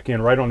kayak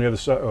in right on the other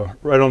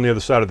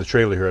side of the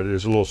trailer here.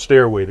 There's a little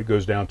stairway that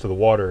goes down to the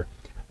water.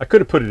 I could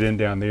have put it in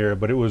down there,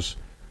 but it was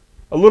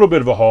a little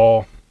bit of a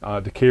haul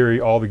to carry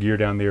all the gear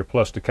down there,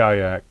 plus the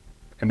kayak,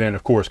 and then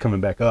of course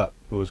coming back up.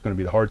 It was going to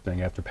be the hard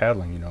thing after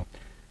paddling, you know.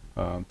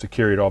 To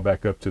carry it all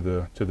back up to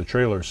the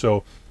trailer.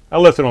 So I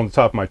left it on the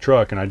top of my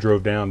truck and I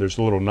drove down. There's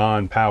a little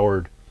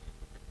non-powered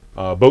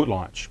boat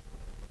launch,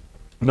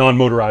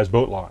 non-motorized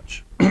boat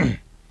launch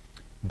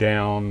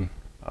down,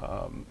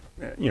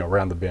 you know,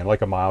 around the bend,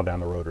 like a mile down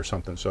the road or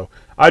something. So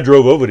I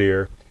drove over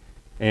there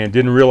and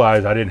didn't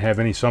realize I didn't have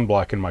any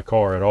sunblock in my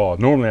car at all.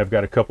 Normally I've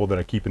got a couple that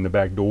I keep in the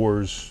back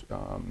doors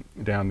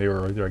down there,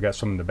 or either I got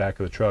some in the back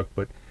of the truck,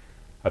 but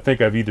I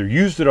think I've either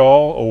used it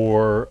all,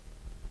 or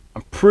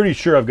I'm pretty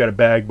sure I've got a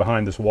bag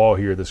behind this wall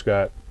here that's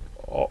got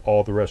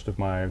all the rest of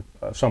my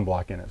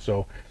sunblock in it.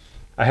 So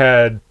I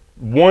had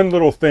one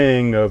little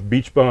thing of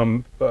Beach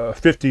Bum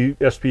 50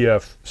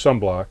 SPF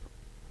sunblock.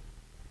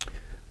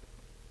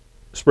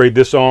 Sprayed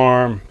this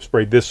arm,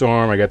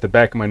 I got the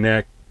back of my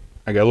neck,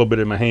 I got a little bit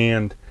in my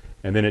hand,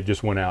 and then it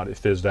just went out. It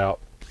fizzed out.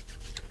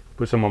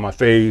 Put some on my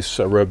face,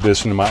 I rubbed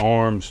this into my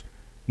arms.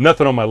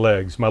 Nothing on my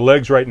legs. My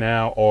legs right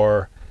now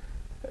are,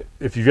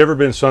 if you've ever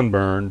been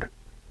sunburned,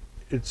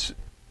 it's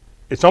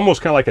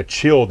almost kind of like a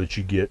chill that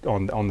you get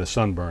on the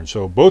sunburn.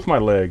 So both my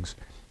legs,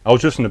 I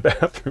was just in the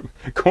bathroom,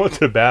 going to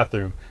the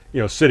bathroom, you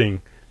know,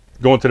 sitting,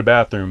 going to the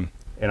bathroom,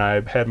 and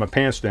I had my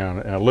pants down,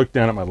 and I looked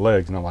down at my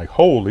legs, and I'm like,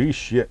 holy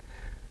shit,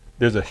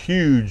 there's a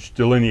huge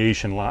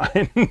delineation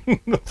line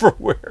from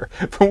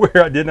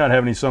where I did not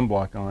have any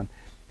sunblock on.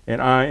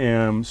 And I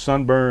am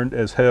sunburned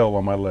as hell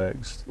on my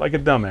legs, like a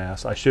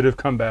dumbass. I should have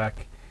come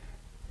back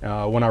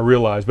when I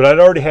realized, but I'd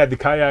already had the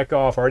kayak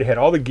off. I already had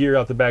all the gear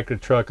out the back of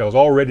the truck. I was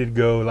all ready to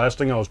go. Last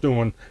thing I was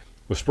doing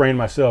was spraying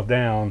myself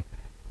down,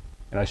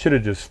 and I should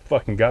have just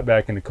fucking got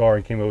back in the car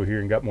and came over here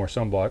and got more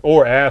sunblock,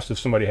 or asked if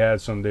somebody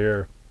had some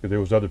there, because there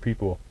was other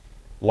people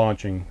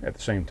launching at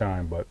the same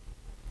time. But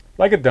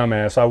like a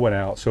dumbass, I went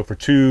out. So for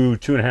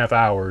 2.5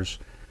 hours,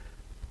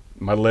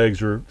 my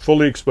legs were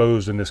fully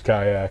exposed in this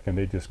kayak, and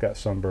they just got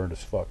sunburned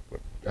as fuck. But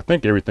I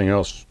think everything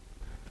else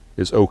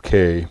is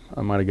okay.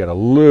 I might have got a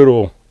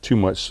little too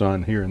much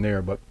sun here and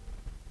there, but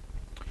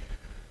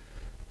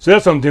so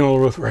that's what I'm dealing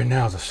with right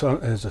now,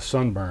 is a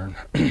sunburn.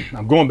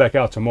 I'm going back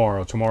out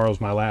tomorrow. Tomorrow's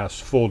my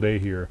last full day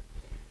here,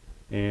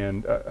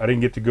 and I didn't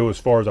get to go as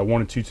far as I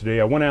wanted to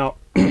today. I went out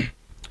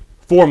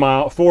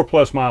 4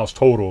 plus miles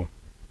total,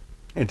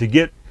 and to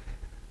get,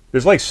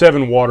 there's like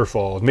 7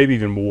 waterfalls, maybe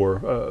even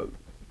more,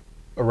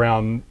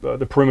 around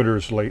the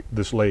perimeters of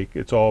this lake.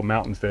 It's all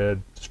mountain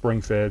fed,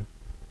 spring fed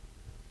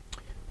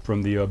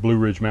from the Blue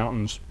Ridge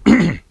Mountains.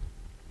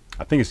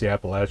 I think it's the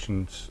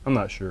Appalachians. I'm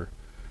not sure.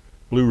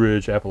 Blue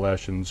Ridge,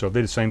 Appalachians. So are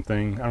they the same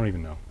thing? I don't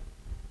even know.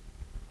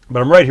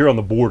 But I'm right here on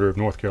the border of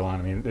North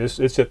Carolina. I mean,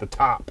 it's at the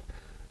top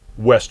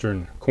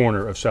western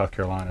corner of South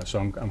Carolina. So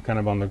I'm kind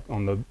of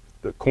on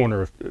the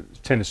corner of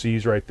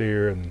Tennessee's right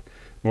there, and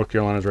North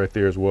Carolina's right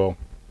there as well.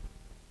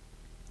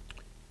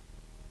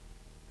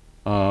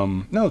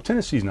 No,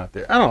 Tennessee's not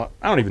there. I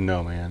don't even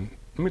know, man.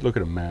 Let me look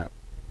at a map.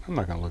 I'm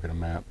not gonna look at a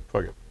map.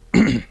 Fuck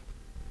it.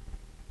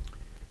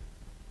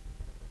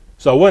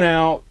 So I went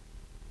out.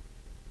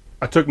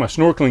 I took my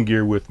snorkeling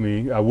gear with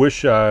me. I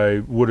wish I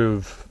would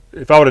have,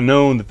 if I would have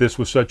known that this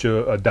was such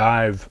a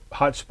dive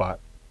hotspot,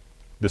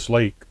 this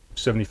lake,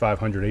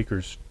 7,500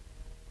 acres,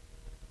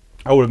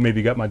 I would have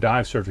maybe got my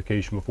dive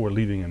certification before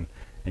leaving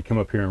and come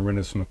up here and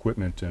rented some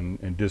equipment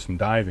and did some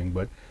diving.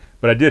 But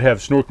I did have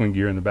snorkeling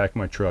gear in the back of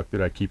my truck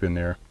that I keep in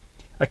there.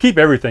 I keep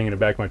everything in the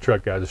back of my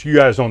truck, guys. If you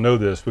guys don't know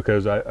this,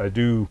 because I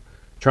do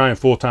try and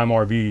full-time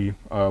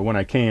RV when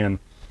I can.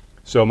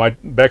 So my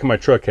back of my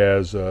truck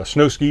has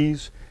snow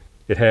skis.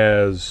 It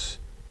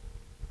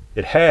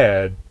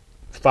had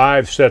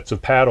 5 sets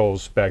of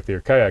paddles back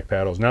there, kayak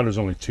paddles. Now there's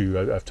only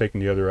 2. I've taken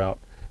the other out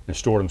and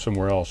stored them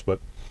somewhere else. But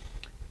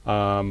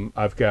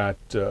I've got,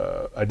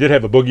 I did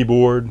have a boogie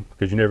board,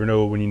 because you never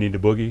know when you need a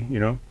boogie,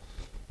 you know.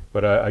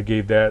 But I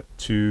gave that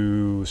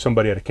to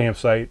somebody at a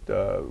campsite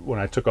when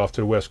I took off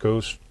to the West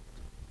Coast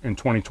in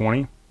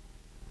 2020.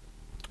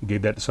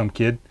 Gave that to some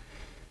kid.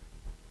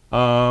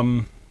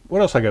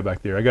 What else I got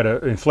back there? I got an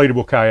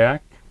inflatable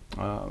kayak.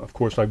 Of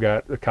course, I've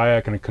got a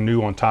kayak and a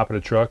canoe on top of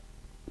the truck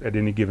at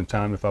any given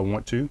time if I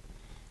want to.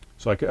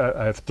 So I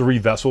have 3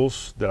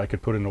 vessels that I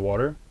could put in the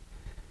water.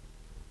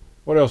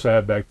 What else I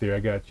have back there? I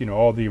got, you know,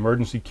 all the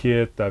emergency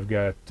kit. I've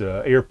got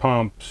air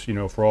pumps, you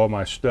know, for all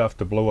my stuff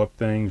to blow up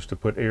things, to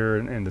put air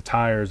in the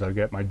tires. I've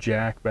got my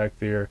jack back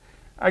there.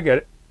 I got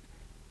it.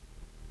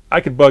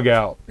 I could bug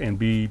out and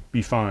be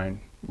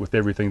fine with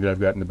everything that I've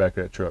got in the back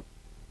of that truck.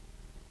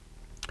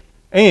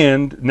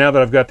 And now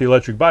that I've got the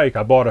electric bike,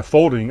 I bought a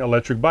folding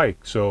electric bike.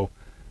 So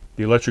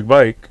the electric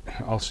bike,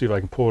 I'll see if I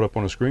can pull it up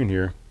on the screen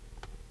here.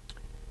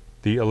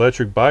 The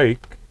electric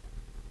bike,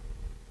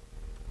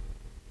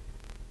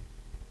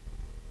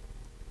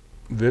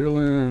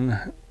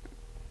 Vitolen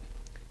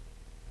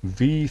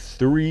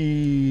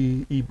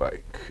V3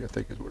 e-bike, I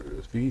think is what it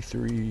is,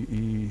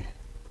 V3e.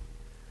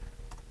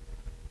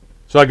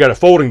 So I got a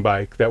folding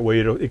bike. That way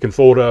it can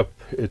fold up.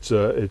 It's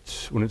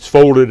when it's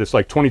folded, it's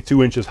like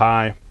 22 inches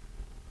high.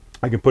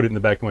 I can put it in the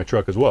back of my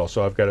truck as well.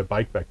 So I've got a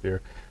bike back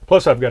there.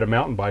 Plus I've got a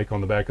mountain bike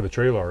on the back of the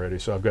trailer already.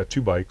 So I've got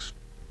 2 bikes.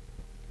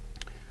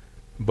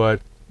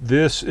 But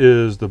this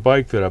is the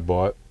bike that I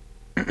bought.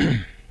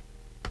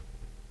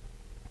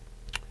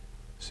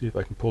 See if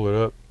I can pull it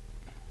up.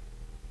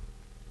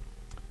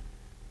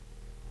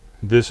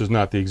 This is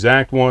not the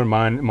exact one.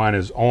 Mine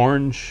is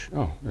orange.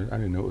 Oh, I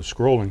didn't know it was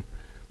scrolling.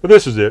 But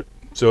this is it.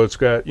 So it's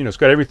got, you know, it's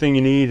got everything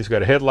you need. It's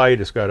got a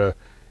headlight. It's got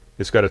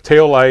a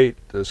tail light.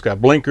 It's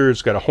got blinkers.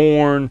 It's got a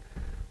horn.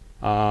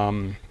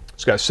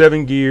 It's got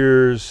 7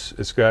 gears.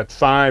 It's got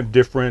 5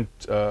 different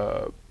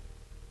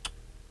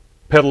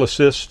pedal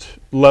assist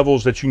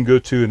levels that you can go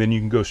to, and then you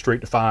can go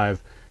straight to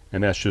 5,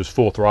 and that's just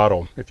full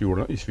throttle if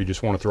you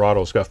just want to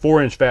throttle. It's got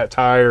 4-inch fat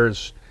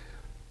tires.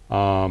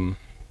 I'll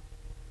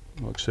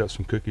accept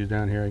some cookies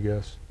down here, I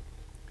guess.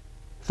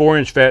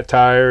 4-inch fat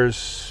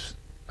tires.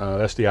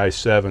 That's the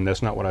i7.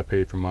 That's not what I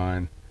paid for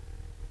mine.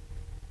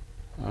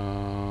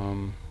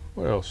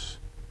 What else?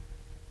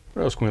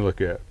 What else can we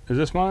look at? Is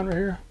this mine right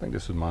here? I think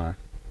this is mine.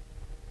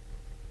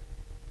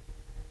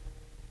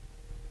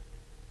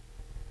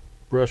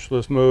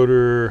 Brushless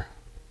motor.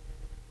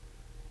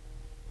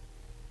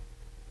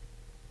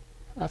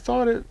 I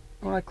thought it,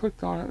 when I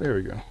clicked on it, there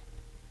we go.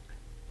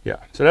 Yeah,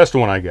 so that's the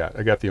one I got.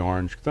 I got the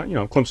orange, you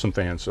know, Clemson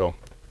fan, so.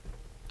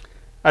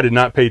 I did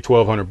not pay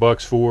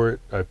 $1,200 for it.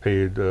 I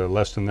paid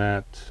less than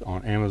that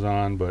on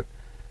Amazon, but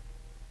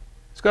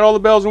it's got all the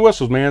bells and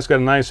whistles, man. It's got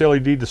a nice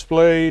LED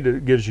display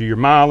that gives you your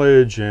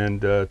mileage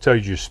and tells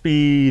you your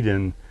speed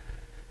and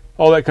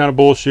all that kind of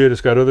bullshit.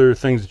 It's got other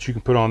things that you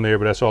can put on there,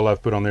 but that's all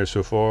I've put on there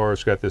so far.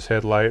 It's got this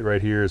headlight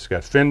right here. It's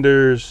got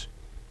fenders.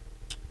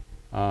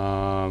 You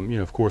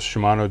know, of course,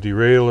 Shimano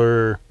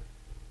derailleur.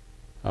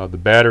 The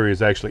battery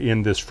is actually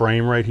in this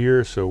frame right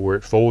here, so where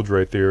it folds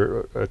right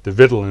there at the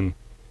Vitolen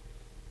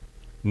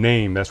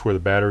name, that's where the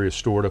battery is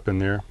stored up in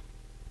there.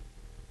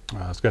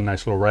 It's got a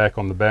nice little rack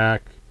on the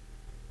back.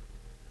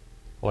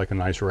 I like a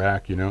nice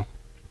rack, you know.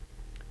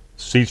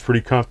 Seat's pretty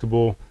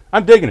comfortable.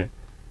 I'm digging it.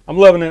 I'm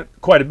loving it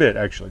quite a bit,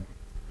 actually.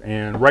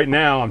 And right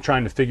now, I'm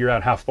trying to figure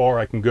out how far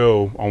I can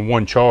go on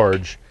one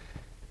charge.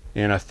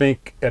 And I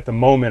think at the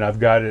moment I've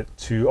got it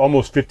to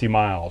almost 50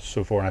 miles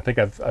so far. And I think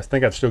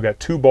I've still got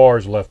 2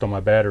 bars left on my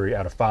battery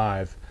out of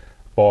 5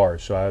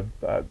 bars. So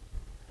I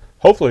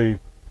hopefully,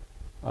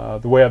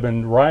 the way I've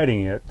been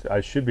riding it,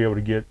 I should be able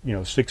to get, you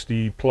know,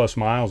 60 plus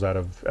miles out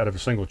of a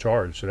single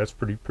charge. So that's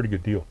pretty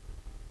good deal.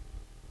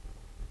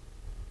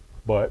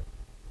 But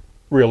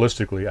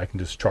realistically, I can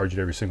just charge it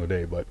every single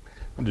day. But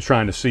I'm just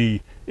trying to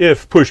see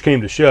if push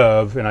came to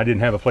shove and I didn't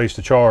have a place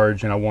to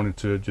charge and I wanted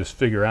to just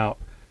figure out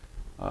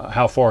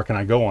how far can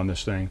I go on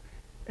this thing.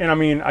 And I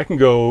mean, I can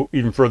go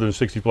even further than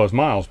 60 plus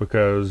miles,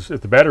 because if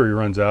the battery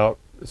runs out,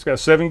 it's got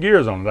 7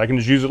 gears on it. I can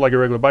just use it like a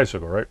regular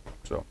bicycle, right?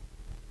 So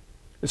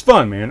it's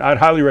fun, man. I'd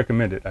highly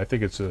recommend it. I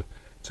think it's a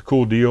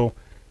cool deal.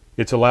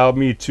 It's allowed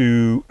me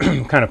to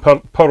kind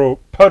of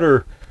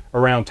putter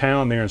around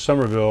town there in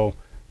Somerville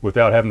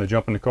without having to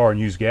jump in the car and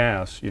use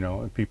gas, you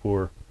know, and people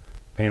are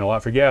paying a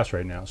lot for gas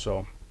right now.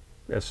 So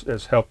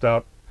that's helped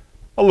out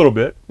a little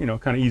bit, you know,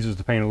 kind of eases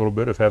the pain a little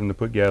bit of having to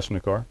put gas in the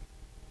car.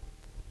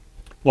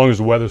 As long as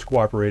the weather's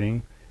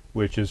cooperating,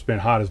 which has been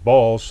hot as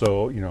balls,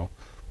 so, you know,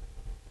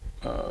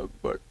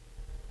 but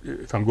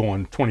if I'm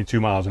going 22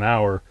 miles an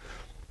hour,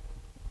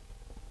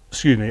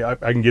 excuse me, I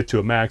can get to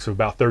a max of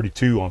about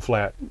 32 on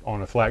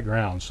a flat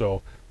ground.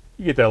 So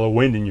you get that little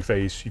wind in your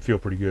face, you feel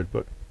pretty good.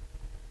 But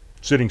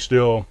sitting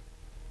still,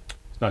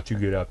 it's not too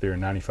good out there in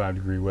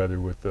 95-degree weather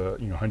with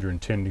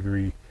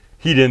 110-degree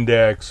heat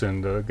index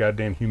and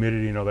goddamn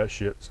humidity and all that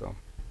shit. So,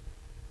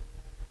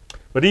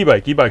 but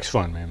e-bike's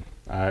fun, man.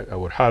 I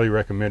would highly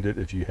recommend it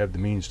if you have the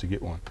means to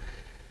get one.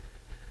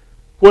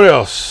 What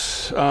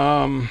else?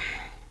 Love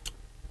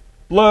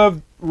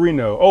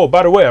Reno. Oh,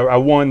 by the way, I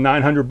won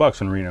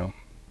 $900 in Reno,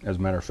 as a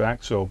matter of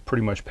fact. So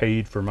pretty much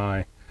paid for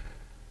my,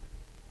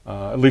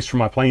 at least for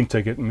my plane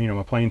ticket.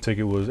 My plane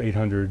ticket was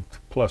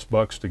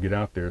 $800+ to get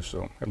out there.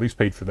 So at least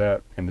paid for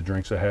that and the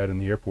drinks I had in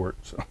the airport.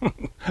 So,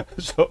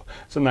 so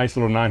it's a nice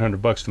little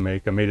 $900 to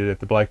make. I made it at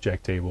the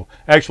blackjack table.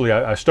 Actually,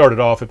 I started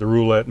off at the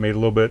roulette, made a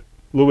little bit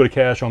of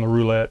cash on the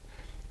roulette,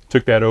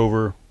 took that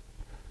over,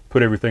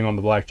 put everything on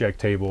the blackjack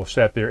table,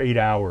 sat there 8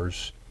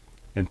 hours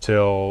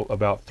until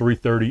about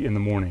 3:30 in the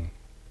morning.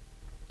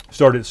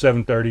 Started at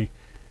 7:30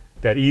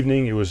 that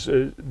evening. It was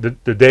the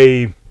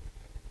day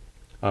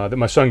that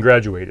my son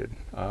graduated.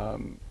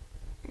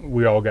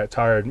 We all got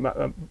tired.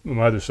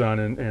 My other son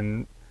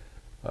and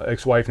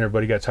ex-wife and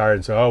everybody got tired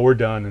and said, "Oh, we're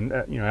done." And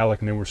Alec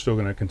and them were still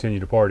going to continue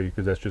to party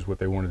because that's just what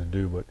they wanted to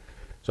do. But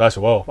so I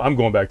said, "Well, I'm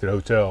going back to the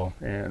hotel,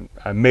 and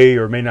I may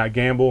or may not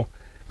gamble."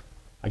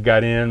 I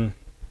got in.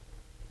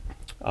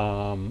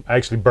 I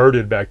actually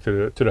birded back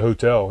to the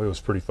hotel. It was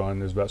pretty fun.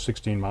 It was about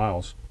 16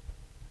 miles,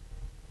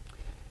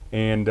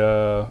 and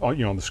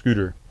on the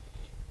scooter.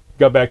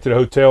 Got back to the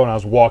hotel, and I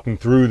was walking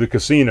through the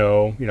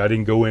casino. I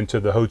didn't go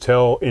into the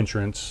hotel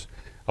entrance.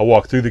 I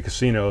walked through the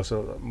casino.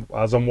 So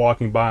as I'm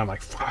walking by, I'm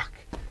like, "Fuck,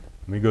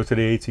 let me go to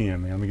the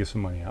ATM, man. Let me get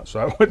some money out." So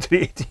I went to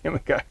the ATM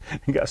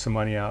and got some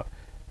money out,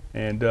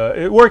 and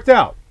it worked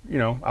out.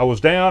 I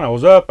was down, I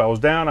was up, I was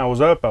down, I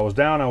was up, I was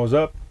down, I was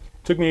up.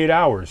 Took me 8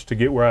 hours to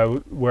get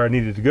where I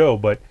needed to go,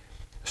 but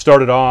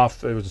started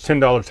off, it was a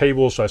 $10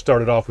 table, so I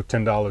started off with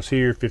 $10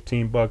 here,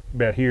 $15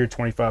 bet here,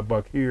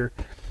 $25 here.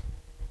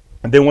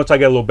 And then once I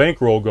got a little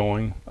bankroll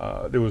going,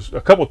 there was a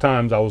couple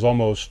times I was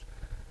almost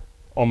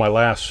on my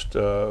last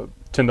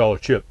 $10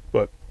 chip,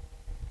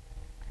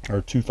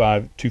 or two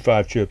five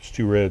chips,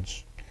 two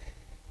reds.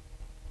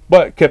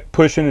 But kept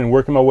pushing and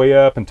working my way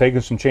up and taking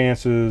some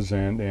chances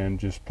and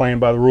just playing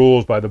by the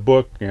rules, by the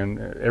book, and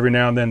every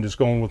now and then just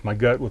going with my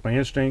gut, with my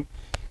instinct.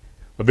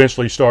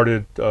 Eventually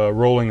started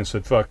rolling and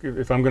said, "Fuck,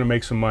 if I'm going to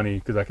make some money,"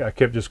 because I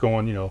kept just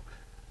going,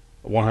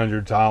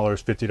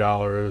 $100,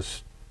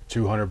 $50,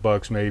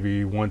 $200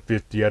 maybe,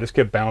 $150. I just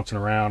kept bouncing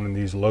around in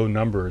these low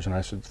numbers, and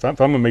I said, if I'm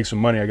going to make some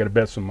money, I got to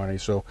bet some money.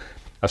 So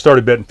I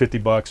started betting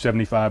 $50,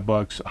 $75,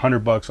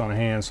 $100 on a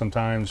hand,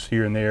 sometimes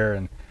here and there,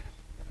 and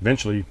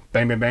eventually,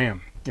 bam, bam,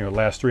 bam.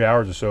 Last 3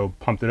 hours or so,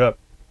 pumped it up.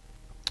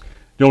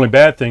 The only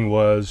bad thing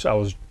was I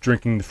was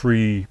drinking the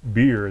free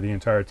beer the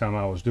entire time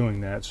I was doing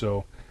that.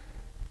 So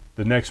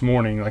the next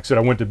morning, like I said,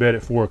 I went to bed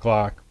at 4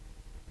 o'clock,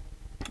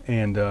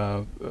 and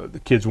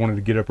the kids wanted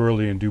to get up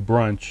early and do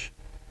brunch.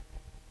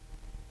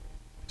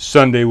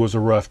 Sunday was a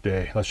rough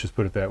day. Let's just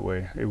put it that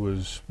way. It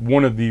was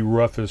one of the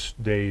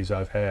roughest days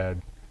I've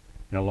had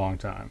in a long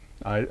time.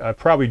 I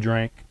probably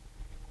drank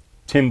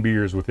 10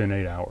 beers within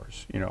 8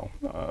 hours,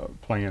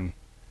 playing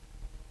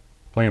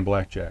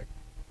blackjack.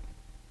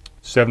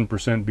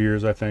 7%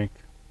 beers, I think.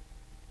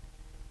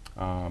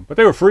 But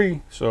they were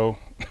free, so.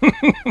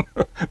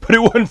 But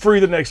it wasn't free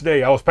the next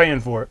day. I was paying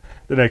for it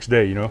the next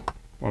day, you know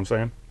what I'm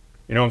saying?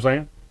 You know what I'm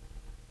saying?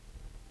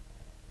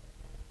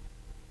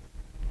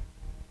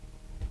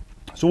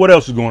 So what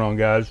else is going on,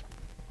 guys?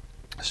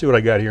 Let's see what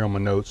I got here on my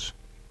notes.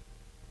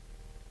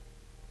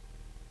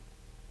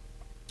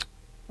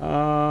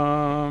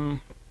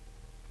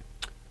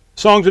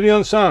 Songs of the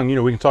Unsung.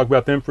 We can talk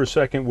about them for a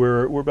second.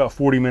 We're about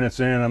 40 minutes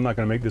in. I'm not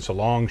going to make this a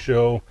long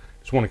show.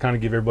 Just want to kind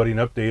of give everybody an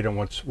update on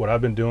what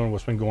I've been doing,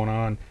 what's been going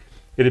on.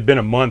 It had been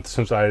a month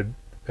since I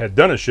had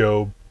done a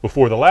show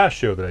before the last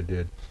show that I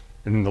did.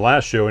 And then the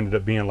last show ended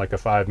up being like a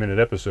 5-minute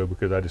episode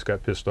because I just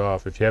got pissed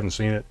off. If you haven't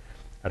seen it,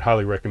 I'd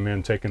highly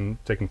recommend taking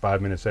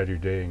 5 minutes out of your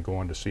day and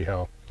going to see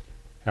how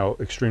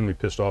extremely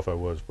pissed off I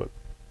was. But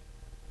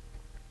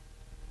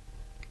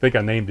I think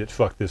I named it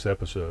 "Fuck This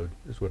Episode"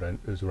 is what I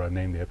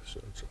named the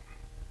episode. So.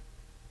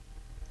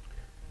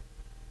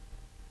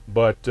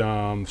 But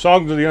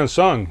Songs of the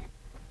Unsung.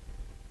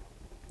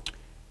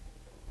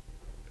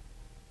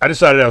 I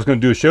decided I was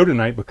going to do a show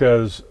tonight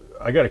because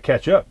I got to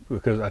catch up,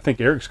 because I think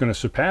Eric's going to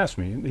surpass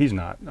me. He's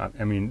not.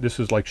 I mean, this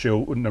is like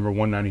show number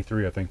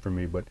 193, I think, for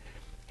me. But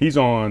he's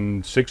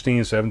on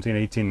 16, 17,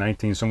 18,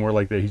 19, somewhere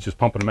like that. He's just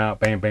pumping them out,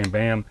 bam, bam,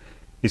 bam.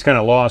 He's kind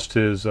of lost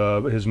his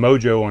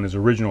mojo on his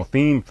original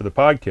theme for the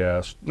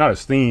podcast. Not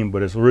his theme,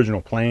 but his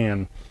original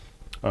plan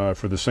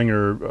for the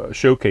singer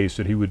showcase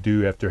that he would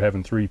do after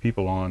having 3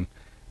 people on.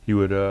 He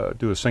would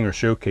do a singer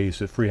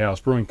showcase at Free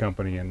House Brewing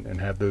Company and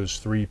have those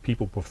 3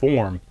 people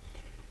perform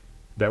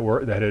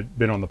that had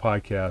been on the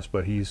podcast.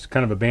 But he's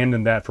kind of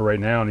abandoned that for right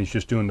now, and he's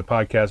just doing the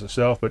podcast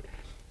itself. But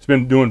it's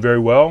been doing very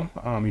well.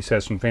 He's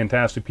had some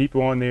fantastic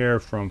people on there,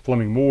 from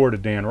Fleming Moore to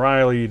Dan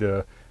Riley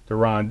to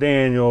Ron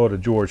Daniel to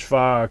George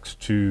Fox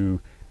to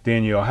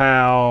Danielle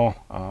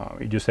Howe.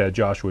 He just had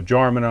Joshua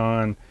Jarman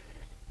on.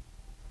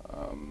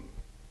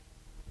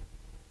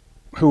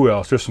 Who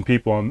else? There's some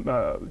people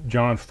on.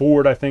 John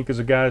Ford, I think, is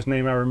a guy's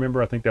name I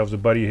remember. I think that was a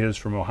buddy of his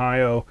from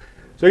Ohio.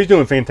 So he's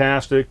doing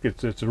fantastic.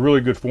 It's a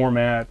really good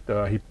format.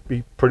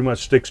 He pretty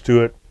much sticks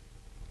to it.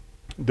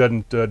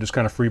 Doesn't just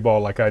kind of free ball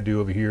like I do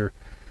over here.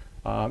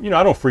 I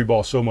don't free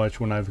ball so much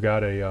when I've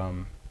got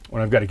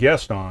a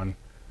guest on,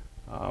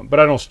 but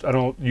I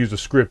don't use a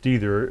script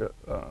either.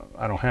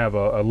 I don't have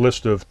a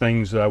list of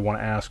things that I want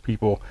to ask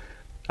people.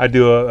 I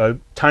do a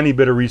tiny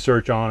bit of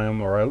research on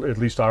them, or at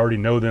least I already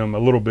know them a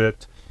little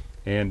bit,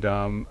 and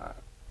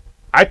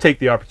I take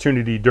the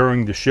opportunity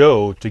during the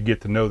show to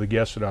get to know the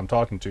guests that I'm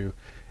talking to,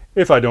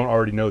 if I don't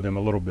already know them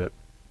a little bit.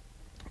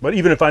 But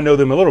even if I know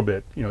them a little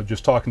bit,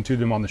 just talking to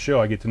them on the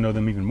show, I get to know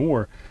them even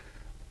more.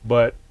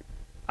 But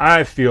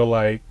I feel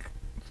like,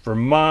 for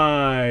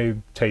my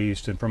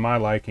taste and for my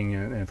liking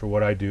and for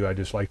what I do, I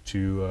just like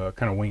to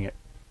kind of wing it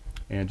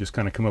and just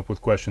kind of come up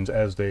with questions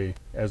as they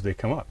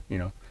come up.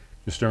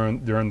 Just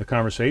during the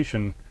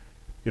conversation,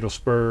 it'll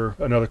spur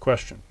another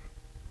question.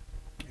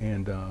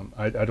 And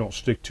I don't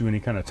stick to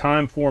any kind of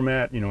time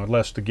format,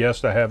 unless the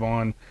guest I have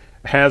on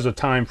has a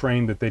time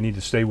frame that they need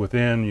to stay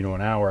within,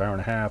 an hour and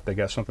a half. They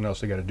got something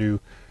else they got to do.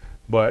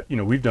 But,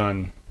 we've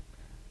done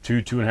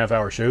 2.5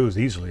 hour shows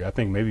easily. I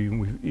think maybe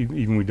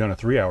we've done a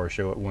 3-hour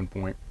show at one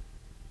point.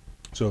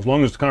 So as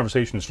long as the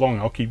conversation is long,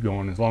 I'll keep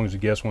going. As long as the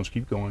guest wants to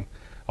keep going,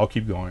 I'll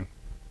keep going.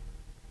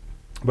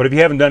 But if you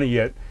haven't done it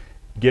yet,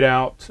 get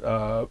out,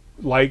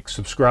 like,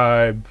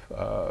 subscribe,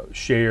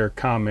 share,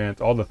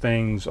 comment, all the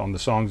things on the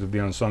Songs of the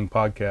Unsung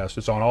podcast.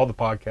 It's on all the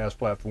podcast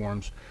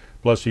platforms.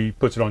 Plus, he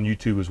puts it on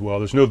YouTube as well.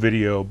 There's no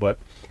video, but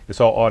it's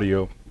all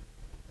audio.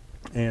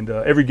 And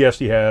every guest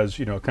he has,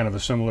 kind of a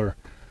similar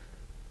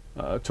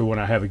to when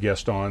I have a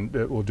guest on,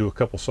 that will do a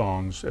couple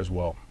songs as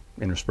well,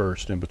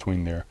 interspersed in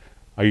between there.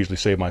 I usually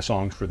save my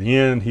songs for the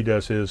end. He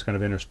does his kind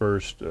of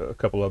interspersed, a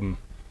couple of them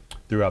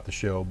throughout the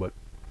show. But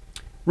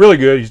really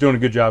good. He's doing a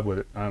good job with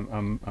it.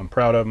 I'm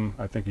proud of him.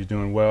 I think he's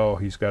doing well.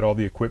 He's got all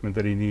the equipment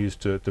that he needs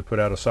to put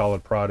out a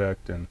solid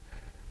product, and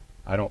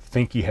I don't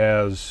think he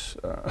has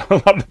a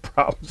lot of the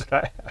problems that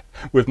I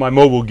have with my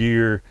mobile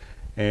gear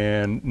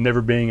and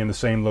never being in the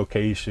same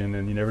location,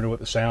 and you never know what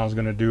the sound's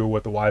going to do or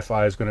what the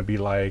Wi-Fi is going to be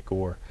like,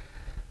 or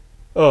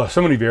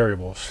so many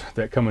variables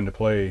that come into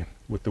play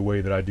with the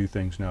way that I do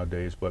things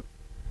nowadays. But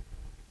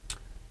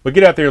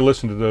get out there and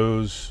listen to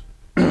those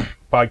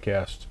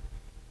podcasts,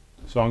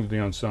 Songs of the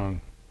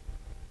Unsung.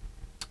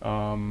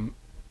 I'm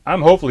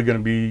hopefully going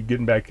to be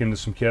getting back into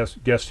some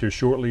guests here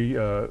shortly.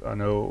 I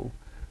know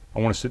I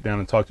want to sit down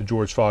and talk to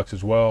George Fox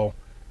as well.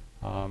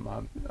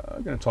 I'm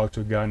going to talk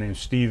to a guy named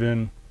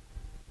Steven.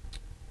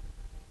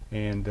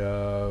 And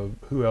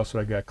who else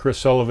did I got? Chris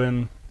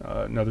Sullivan,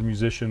 another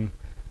musician.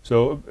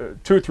 So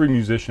 2 or 3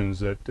 musicians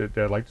that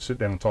I'd like to sit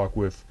down and talk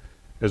with,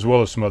 as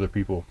well as some other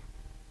people.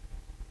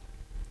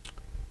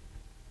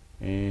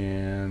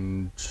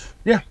 And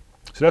yeah,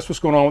 so that's what's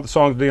going on with the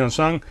Songs of the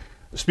Unsung.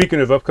 Speaking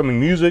of upcoming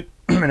music,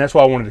 and that's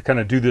why I wanted to kind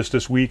of do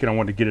this week, and I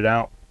wanted to get it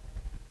out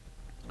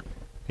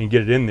and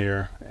get it in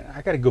there.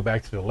 I got to go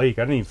back to the lake.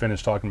 I didn't even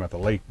finish talking about the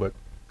lake, but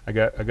I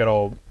got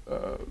all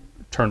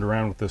turned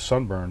around with this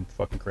sunburn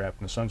fucking crap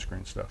and the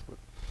sunscreen stuff.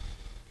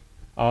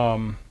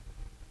 But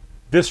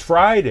this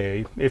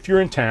Friday, if you're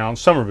in town of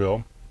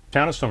Somerville,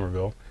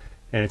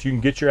 and if you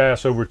can get your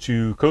ass over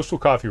to Coastal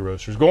Coffee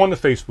Roasters, go on to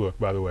Facebook,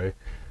 by the way.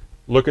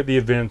 Look at the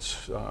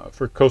events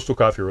for Coastal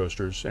Coffee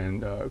Roasters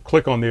and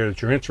click on there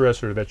that you're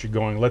interested or that you're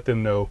going. Let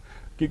them know.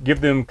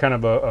 Give them kind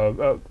of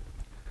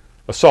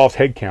a soft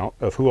head count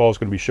of who all is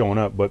going to be showing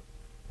up. But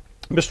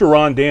Mr.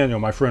 Ron Daniel,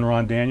 my friend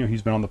Ron Daniel,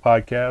 he's been on the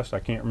podcast. I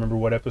can't remember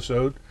what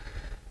episode.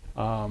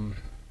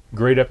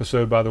 Great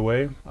episode, by the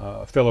way.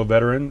 Fellow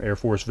veteran, Air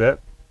Force vet.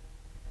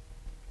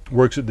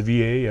 Works at the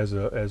VA as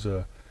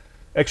a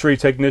X-ray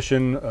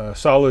technician,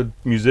 solid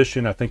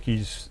musician. I think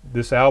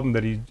this album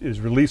that he is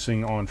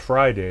releasing on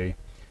Friday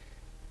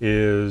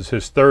is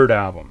his third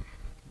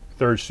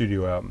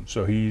studio album.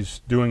 So he's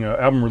doing an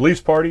album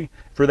release party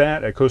for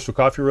that at Coastal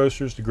Coffee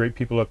Roasters. The great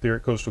people up there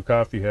at Coastal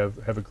Coffee have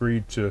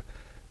agreed to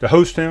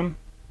host him,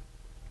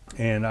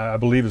 and I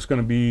believe it's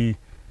going to be,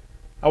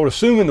 I would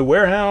assume, in the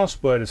warehouse,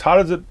 but as hot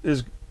as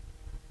it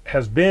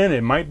has been,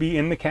 it might be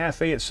in the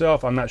cafe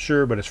itself. I'm not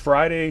sure, but it's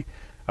Friday.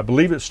 I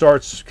believe it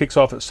kicks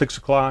off at 6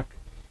 o'clock.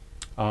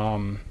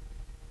 Damn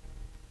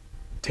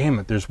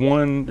it, there's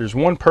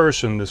one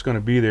person that's going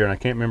to be there, and I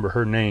can't remember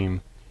her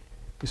name.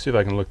 Let's see if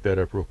I can look that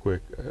up real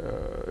quick.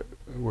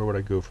 Where would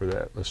I go for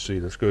that? Let's see.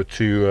 Let's go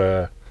to,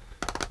 let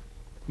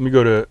me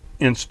go to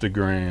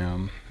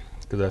Instagram,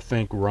 because I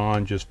think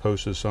Ron just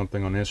posted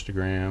something on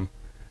Instagram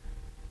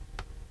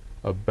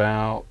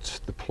about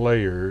the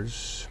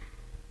players.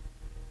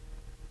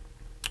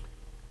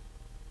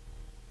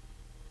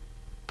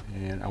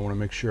 And I want to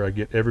make sure I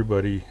get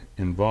everybody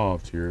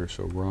involved here.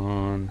 So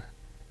Ron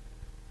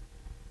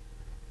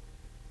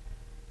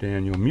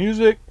Daniel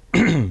Music.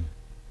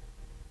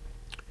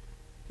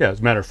 Yeah, as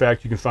a matter of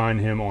fact, you can find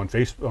him on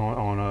Facebook,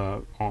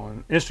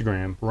 on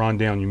Instagram, Ron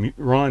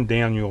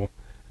Daniel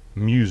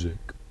Music.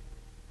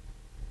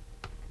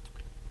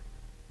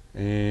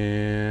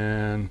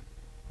 And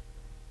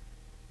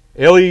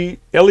Ellie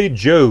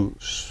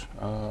Joes.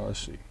 Let's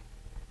see. He's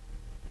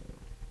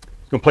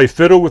going to play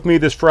fiddle with me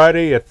this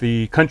Friday at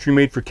the Country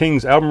Made for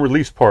Kings album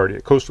release party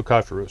at Coastal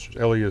Coffee Roasters.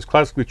 Ellie is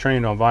classically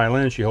trained on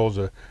violin. She holds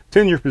a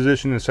 10-year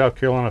position in the South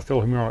Carolina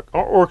Philharmonic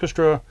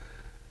Orchestra.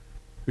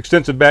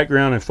 Extensive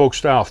background in folk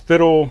style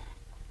fiddle.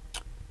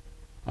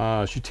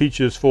 She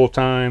teaches full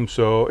time.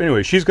 So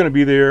anyway, she's going to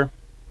be there.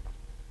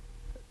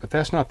 But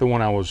that's not the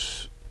one I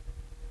was.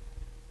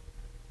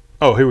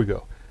 Oh, here we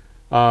go.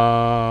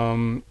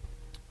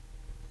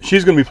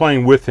 She's going to be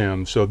playing with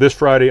him. So this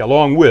Friday,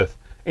 along with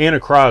Anna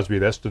Crosby.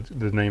 That's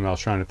the name I was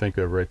trying to think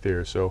of right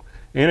there. So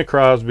Anna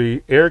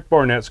Crosby, Eric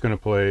Barnett's going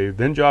to play,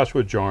 then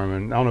Joshua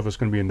Jarman. I don't know if it's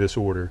going to be in this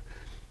order.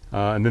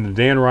 And then the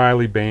Dan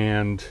Riley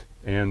Band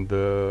and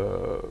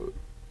the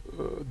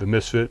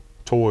Misfit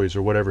Toys,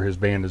 or whatever his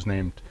band is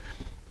named.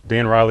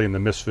 Dan Riley and the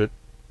Misfit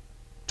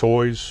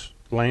Toys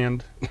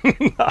Land.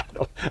 I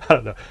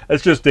don't know.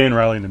 It's just Dan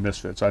Riley and the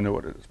Misfits. I know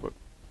what it is. But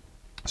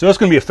so it's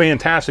going to be a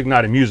fantastic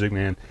night of music,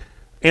 man.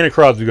 Anna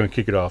Crosby's going to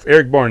kick it off.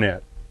 Eric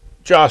Barnett,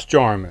 Josh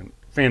Jarman,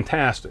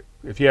 fantastic.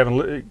 If you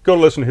haven't, go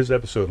listen to his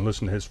episode and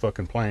listen to his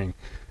fucking playing.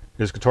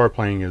 His guitar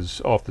playing is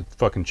off the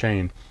fucking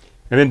chain.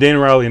 And then Dan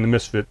Riley and the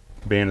Misfit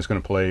Band is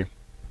going to play.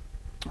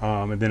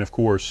 And then, of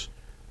course,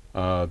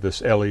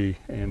 this Ellie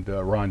and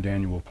Ron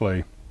Daniel will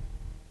play.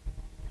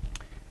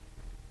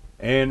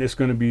 And it's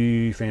going to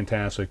be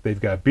fantastic.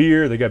 They've got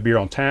beer. They got beer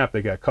on tap.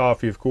 They got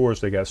coffee, of course.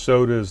 They got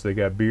sodas. They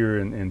got beer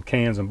in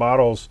cans and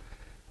bottles.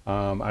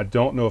 I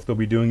don't know if they'll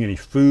be doing any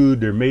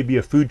food. There may be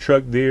a food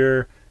truck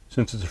there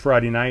since it's a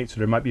Friday night, so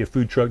there might be a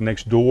food truck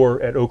next door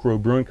at Oak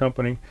Road Brewing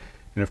Company.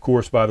 And, of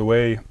course, by the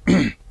way,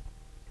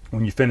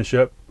 when we finish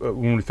up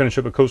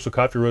at Coastal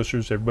Coffee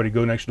Roasters, everybody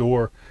go next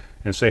door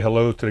and say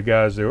hello to the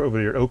guys there over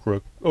there at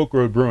Oak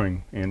Road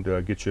Brewing and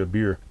get you a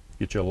beer,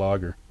 get you a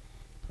lager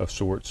of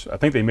sorts. I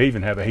think they may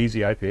even have a hazy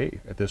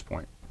IPA at this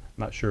point.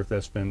 I'm not sure if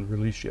that's been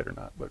released yet or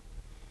not. But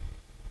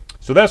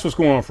so that's what's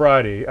going on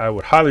Friday. I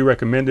would highly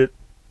recommend it.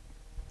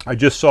 I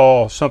just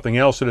saw something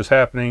else that is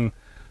happening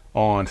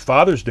on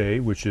Father's Day,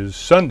 which is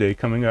Sunday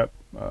coming up.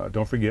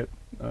 Don't forget,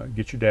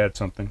 get your dad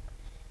something.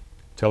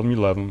 Tell him you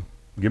love him.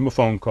 Give him a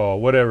phone call.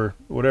 Whatever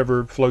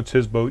floats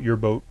his boat, your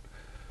boat,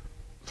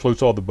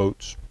 floats all the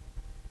boats.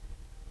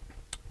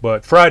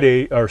 But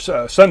Friday or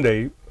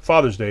Sunday,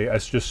 Father's Day, I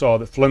just saw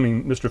that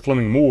Mr.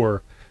 Fleming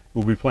Moore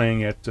will be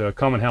playing at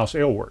Common House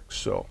Ale Works.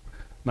 So,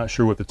 not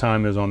sure what the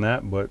time is on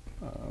that, but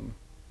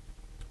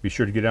be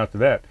sure to get out to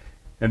that.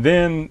 And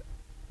then,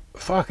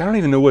 I don't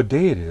even know what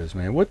day it is,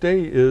 man. What day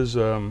is?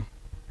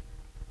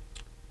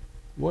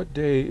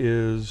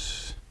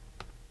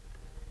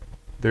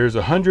 There's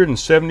a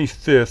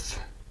 175th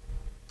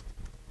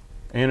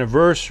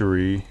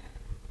anniversary.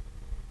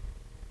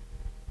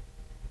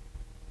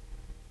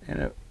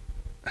 And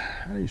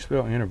how do you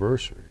spell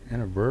anniversary?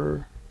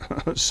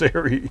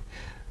 Anniversary.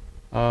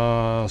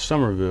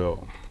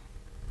 Somerville.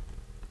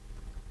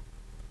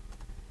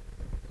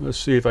 Let's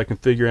see if I can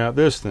figure out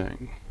this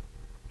thing.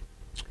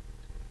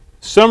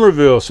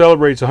 Somerville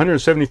celebrates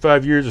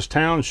 175 years as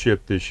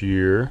township this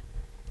year.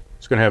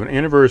 It's going to have an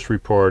anniversary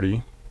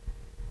party.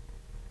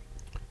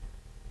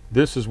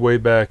 This is way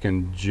back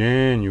in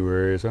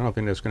January, so I don't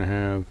think that's going to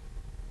have...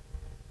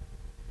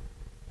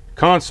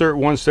 Concert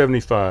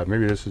 175.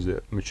 Maybe this is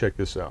it. Let me check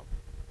this out.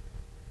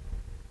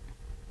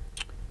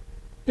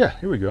 Yeah,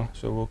 here we go.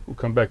 So we'll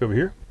come back over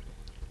here.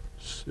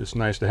 It's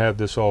nice to have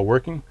this all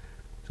working.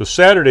 So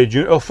Saturday,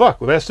 June... Oh,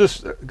 fuck. Well, that's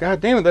this... God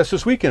damn it, that's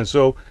this weekend.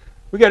 So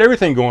we got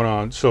everything going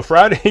on. So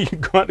Friday, you can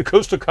go out to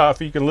Coastal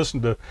Coffee. You can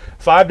listen to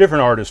 5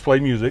 different artists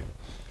play music.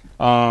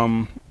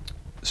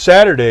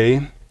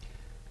 Saturday...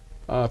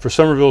 for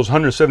Somerville's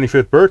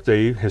 175th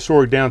birthday,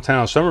 historic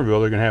downtown Somerville,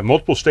 they're going to have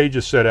multiple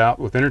stages set out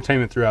with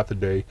entertainment throughout the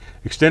day,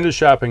 extended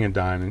shopping and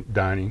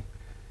dining.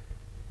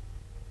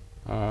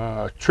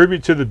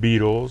 Tribute to the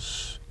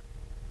Beatles.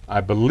 I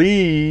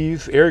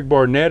believe Eric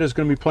Barnett is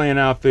going to be playing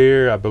out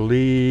there. I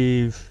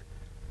believe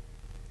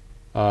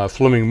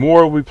Fleming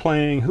Moore will be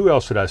playing. Who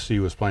else did I see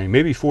was playing?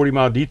 Maybe 40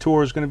 Mile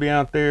Detour is going to be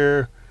out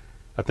there.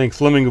 I think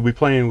Fleming will be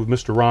playing with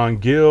Mr. Ron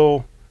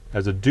Gill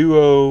as a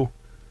duo.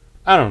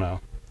 I don't know.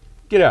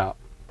 Get out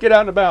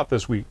and about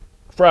this week.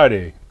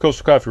 Friday,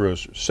 Coastal Coffee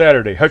Roasters.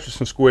 Saturday,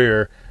 Hutchinson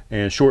Square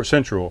and Short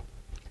Central.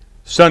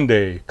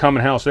 Sunday,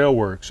 Common House Ale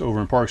Works over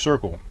in Park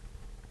Circle.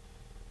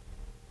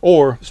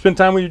 Or spend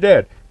time with your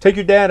dad. Take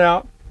your dad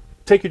out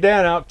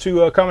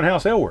to Common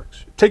House Ale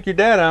Works. Take your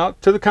dad out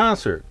to the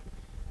concert.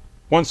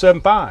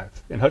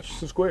 175 in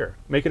Hutchinson Square.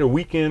 Make it a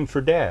weekend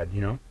for dad,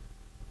 you know.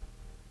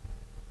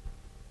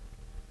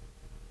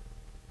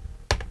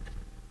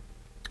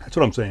 That's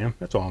what I'm saying.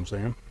 That's all I'm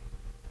saying.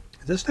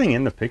 Is this thing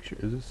in the picture?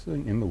 Is this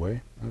thing in the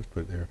way? I'll just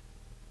put it there.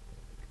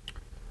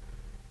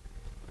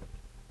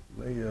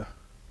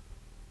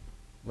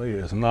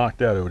 Leia is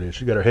knocked out over there.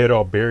 She got her head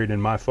all buried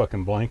in my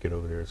fucking blanket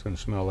over there. It's going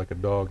to smell like a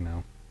dog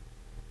now.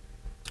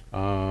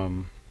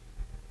 What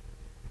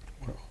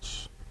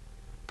else?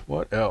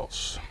 What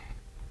else?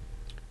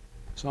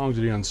 Songs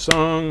of the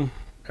Unsung.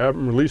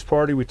 Album release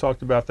party. We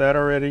talked about that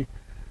already.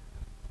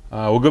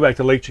 We'll go back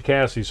to Lake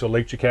Chickasaw. So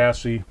Lake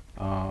Chickasaw,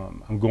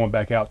 I'm going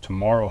back out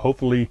tomorrow.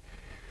 Hopefully,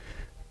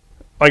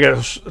 like I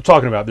was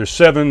talking about, there's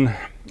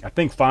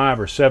 5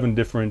 or 7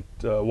 different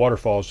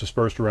waterfalls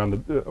dispersed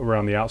around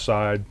the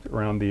outside,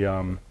 around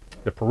the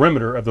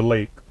perimeter of the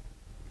lake.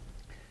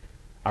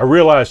 I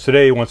realized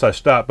today once I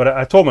stopped, but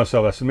I told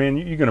myself, I said, man,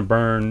 you're going to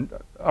burn.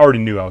 I already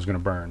knew I was going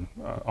to burn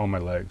on my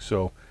legs.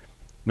 So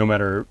no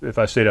matter if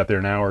I stayed out there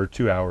an hour or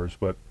 2 hours,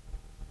 but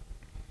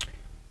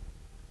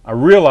I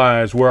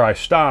realized where I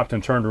stopped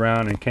and turned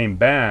around and came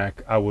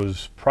back, I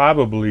was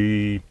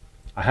probably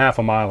a half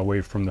a mile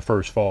away from the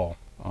first fall.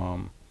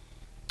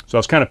 So I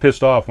was kind of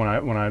pissed off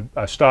when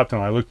I stopped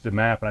and I looked at the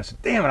map and I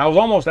said, damn it, I was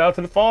almost out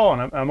to the fall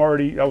and I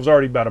was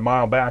already about a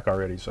mile back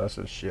already. So I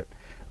said, shit,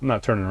 I'm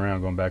not turning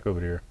around going back over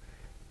there.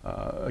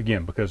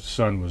 Again, because the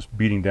sun was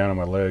beating down on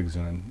my legs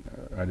and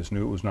I just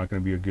knew it was not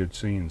going to be a good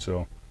scene.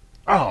 So,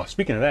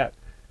 speaking of that,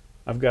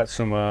 I've got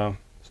some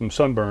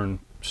sunburn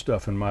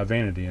stuff in my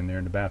vanity in there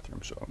in the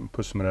bathroom. So I'm going to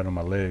put some of that on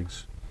my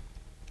legs.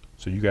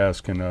 So you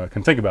guys can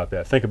think about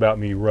that. Think about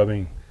me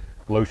rubbing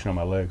lotion on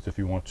my legs if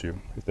you want to,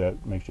 if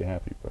that makes you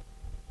happy. But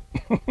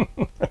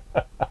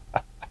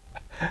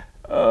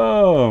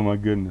oh my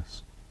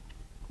goodness.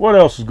 What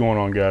else is going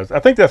on, guys? I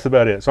think that's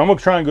about it. So I'm going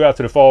to try and go out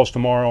to the falls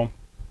tomorrow.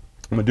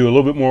 I'm going to do a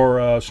little bit more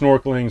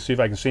snorkeling, see if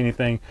I can see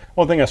anything.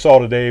 One thing I saw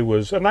today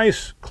was a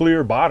nice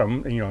clear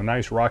bottom, a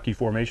nice rocky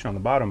formation on the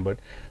bottom, but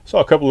I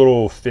saw a couple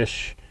little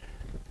fish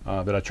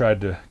that I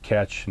tried to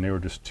catch, and they were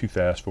just too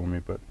fast for me,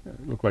 but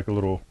it looked like a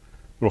little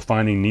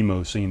Finding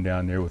Nemo scene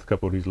down there with a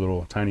couple of these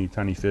little tiny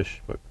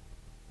fish. But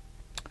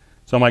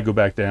so I might go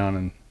back down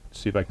and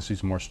see if I can see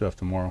some more stuff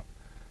tomorrow.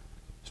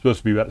 It's supposed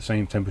to be about the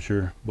same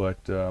temperature, but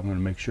I'm going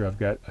to make sure I've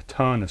got a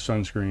ton of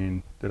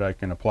sunscreen that I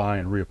can apply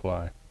and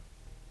reapply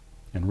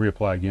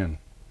again.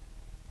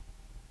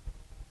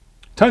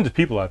 Tons of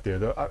people out there,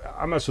 though.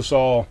 I must have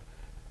saw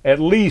at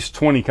least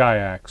 20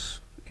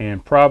 kayaks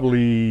and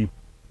probably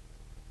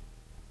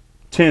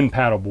 10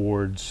 paddle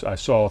boards. I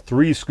saw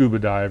 3 scuba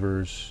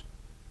divers,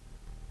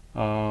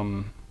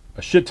 a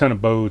shit ton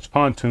of boats,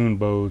 pontoon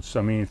boats.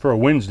 I mean, for a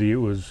Wednesday, it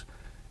was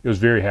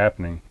very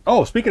happening.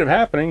 Oh, speaking of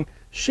happening,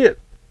 shit.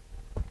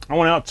 I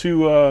went out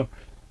to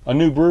a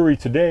new brewery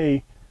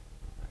today,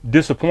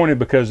 disappointed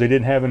because they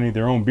didn't have any of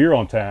their own beer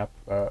on tap.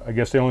 I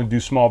guess they only do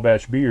small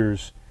batch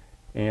beers,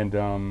 and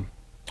they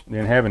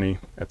didn't have any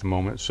at the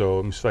moment. So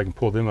let me see if I can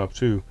pull them up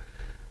too.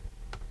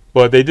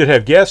 But they did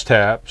have gas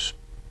taps,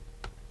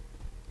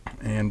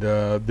 and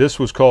this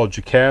was called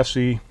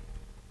Jocassee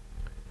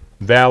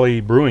Valley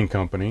Brewing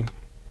Company,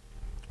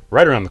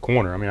 right around the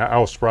corner. I mean, I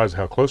was surprised at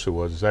how close it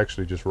was. It's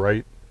actually just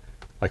right,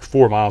 like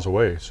 4 miles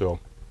away. So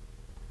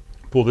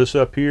pull this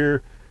up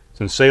here.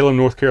 It's in Salem,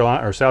 North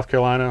Carolina, or South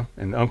Carolina,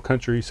 in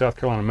Country, South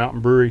Carolina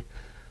Mountain Brewery.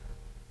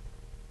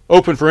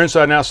 Open for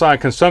inside and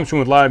outside consumption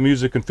with live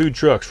music and food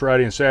trucks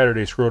Friday and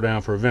Saturday. Scroll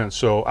down for events.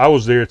 So I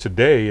was there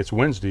today. It's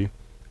Wednesday.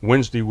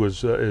 Wednesday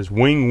is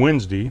Wing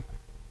Wednesday.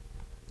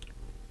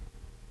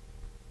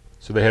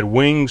 So they had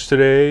wings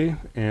today,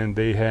 and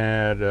they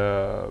had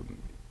a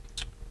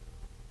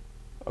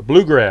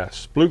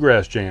bluegrass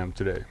jam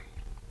today.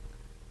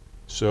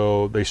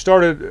 So they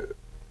started.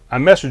 I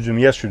messaged them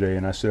yesterday,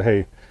 and I said,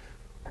 "Hey,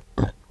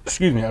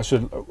 excuse me." I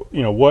said,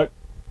 what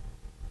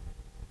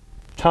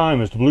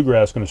time is the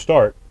bluegrass going to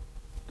start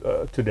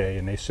today?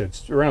 And they said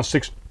around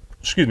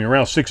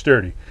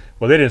 6:30.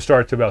 Well, they didn't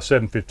start till about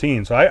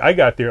 7:15. So I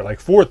got there at like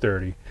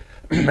 4:30,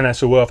 and I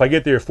said, well, if I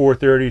get there at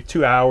 4:30,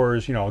 2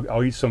 hours,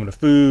 I'll eat some of the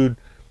food,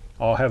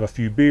 I'll have a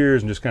few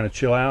beers, and just kind of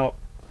chill out.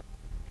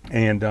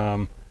 And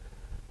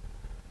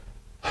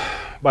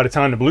by the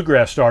time the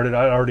bluegrass started,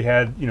 I already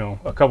had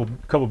a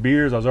couple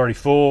beers. I was already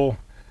full.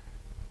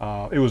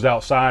 It was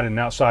outside in an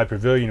outside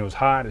pavilion. It was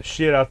hot as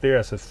shit out there.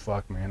 I said,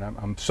 fuck, man,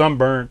 I'm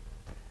sunburnt.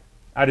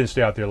 I didn't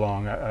stay out there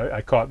long.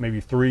 I caught maybe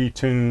 3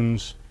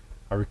 tunes.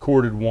 I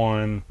recorded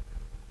 1,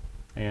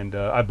 and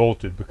I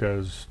bolted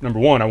because, number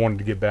 1, I wanted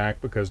to get back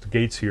because the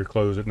gates here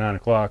close at 9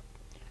 o'clock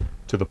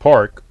to the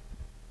park.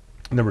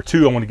 Number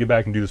 2, I wanted to get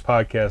back and do this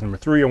podcast. Number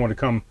 3, I wanted to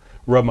come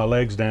rub my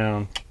legs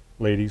down,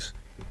 ladies,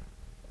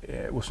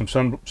 with some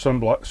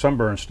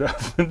sunburn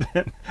stuff. And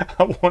then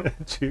I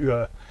wanted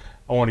to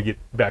get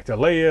back to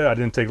Leia. I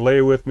didn't take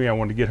Leia with me. I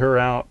wanted to get her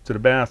out to the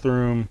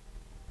bathroom.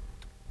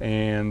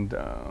 And,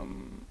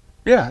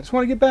 I just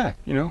want to get back,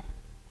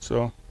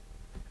 So,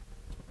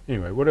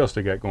 anyway, what else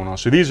they got going on?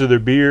 So these are their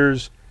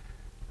beers.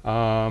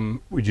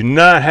 We do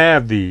not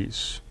have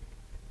these.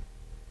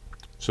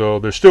 So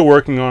they're still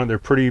working on it. They're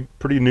pretty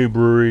new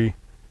brewery.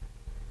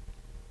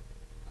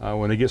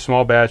 When they get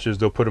small batches,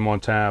 they'll put them on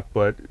tap.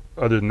 But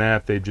other than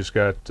that, they've just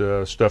got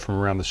stuff from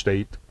around the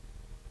state.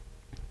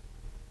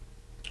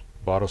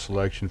 Bottle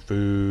selection,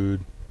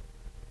 food,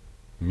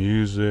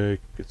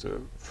 music. It's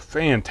a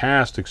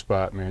fantastic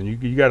spot, man.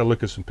 You got to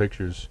look at some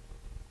pictures.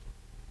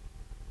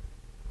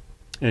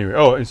 Anyway,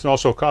 it's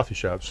also a coffee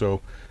shop. So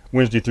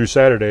Wednesday through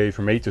Saturday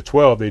from 8 to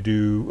 12, they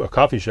do a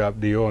coffee shop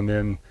deal, and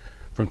then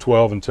from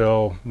 12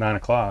 until 9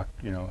 o'clock,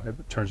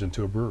 it turns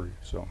into a brewery.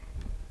 So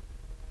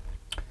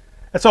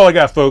that's all I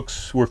got,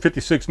 folks. We're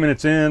 56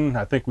 minutes in.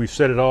 I think we've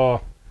said it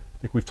all. I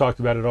think we've talked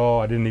about it all.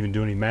 I didn't even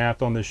do any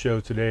math on this show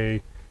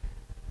today.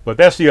 But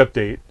that's the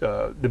update.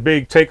 The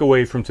big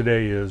takeaway from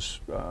today is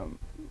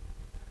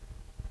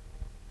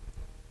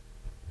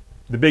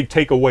the big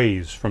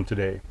takeaways from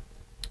today.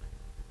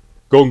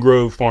 Golden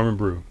Grove Farm and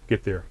Brew.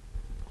 Get there.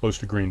 Close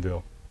to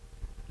Greenville.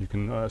 You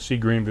can see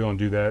Greenville and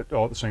do that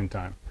all at the same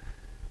time.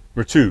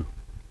 Number 2,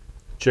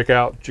 check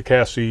out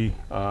Jocassee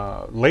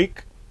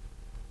Lake,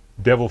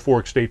 Devil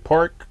Fork State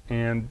Park,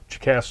 and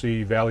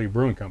Jocassee Valley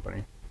Brewing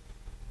Company.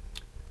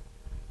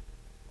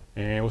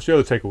 And what's the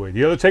other takeaway?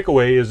 The other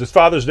takeaway is it's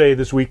Father's Day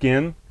this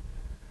weekend.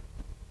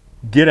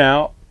 Get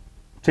out,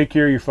 take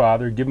care of your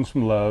father, give him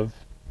some love,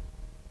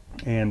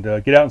 and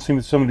get out and see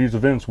some of these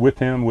events with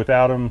him,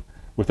 without him,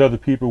 with other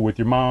people, with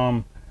your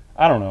mom.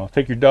 I don't know.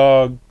 Take your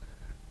dog.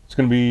 It's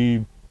going to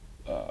be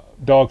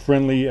dog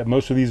friendly at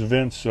most of these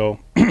events, so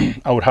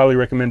I would highly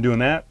recommend doing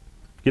that.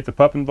 Get the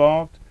pup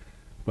involved,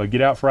 but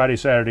get out Friday,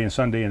 Saturday, and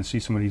Sunday and see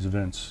some of these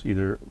events.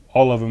 Either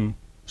all of them,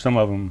 some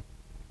of them,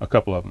 a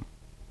couple of them.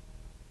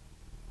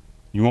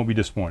 You won't be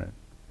disappointed.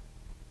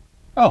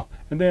 Oh,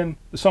 and then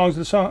the songs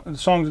of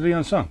the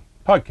unsung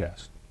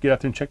podcast. Get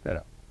out there and check that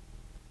out.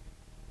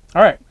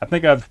 All right, I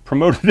think I've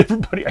promoted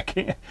everybody I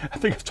can. I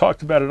think I've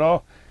talked about it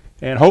all.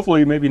 And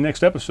hopefully, maybe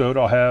next episode,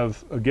 I'll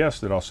have a guest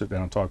that I'll sit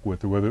down and talk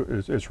with, or whether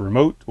it's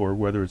remote, or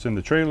whether it's in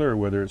the trailer, or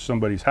whether it's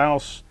somebody's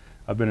house.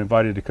 I've been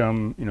invited to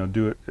come,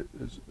 do it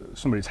at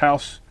somebody's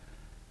house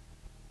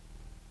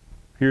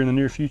here in the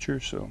near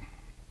future. So,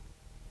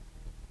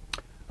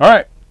 all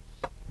right,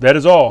 that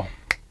is all.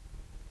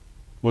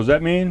 What does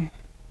that mean?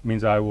 It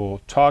means I will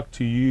talk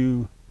to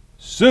you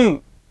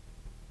soon.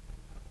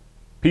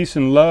 Peace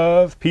and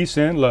love. Peace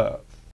and love.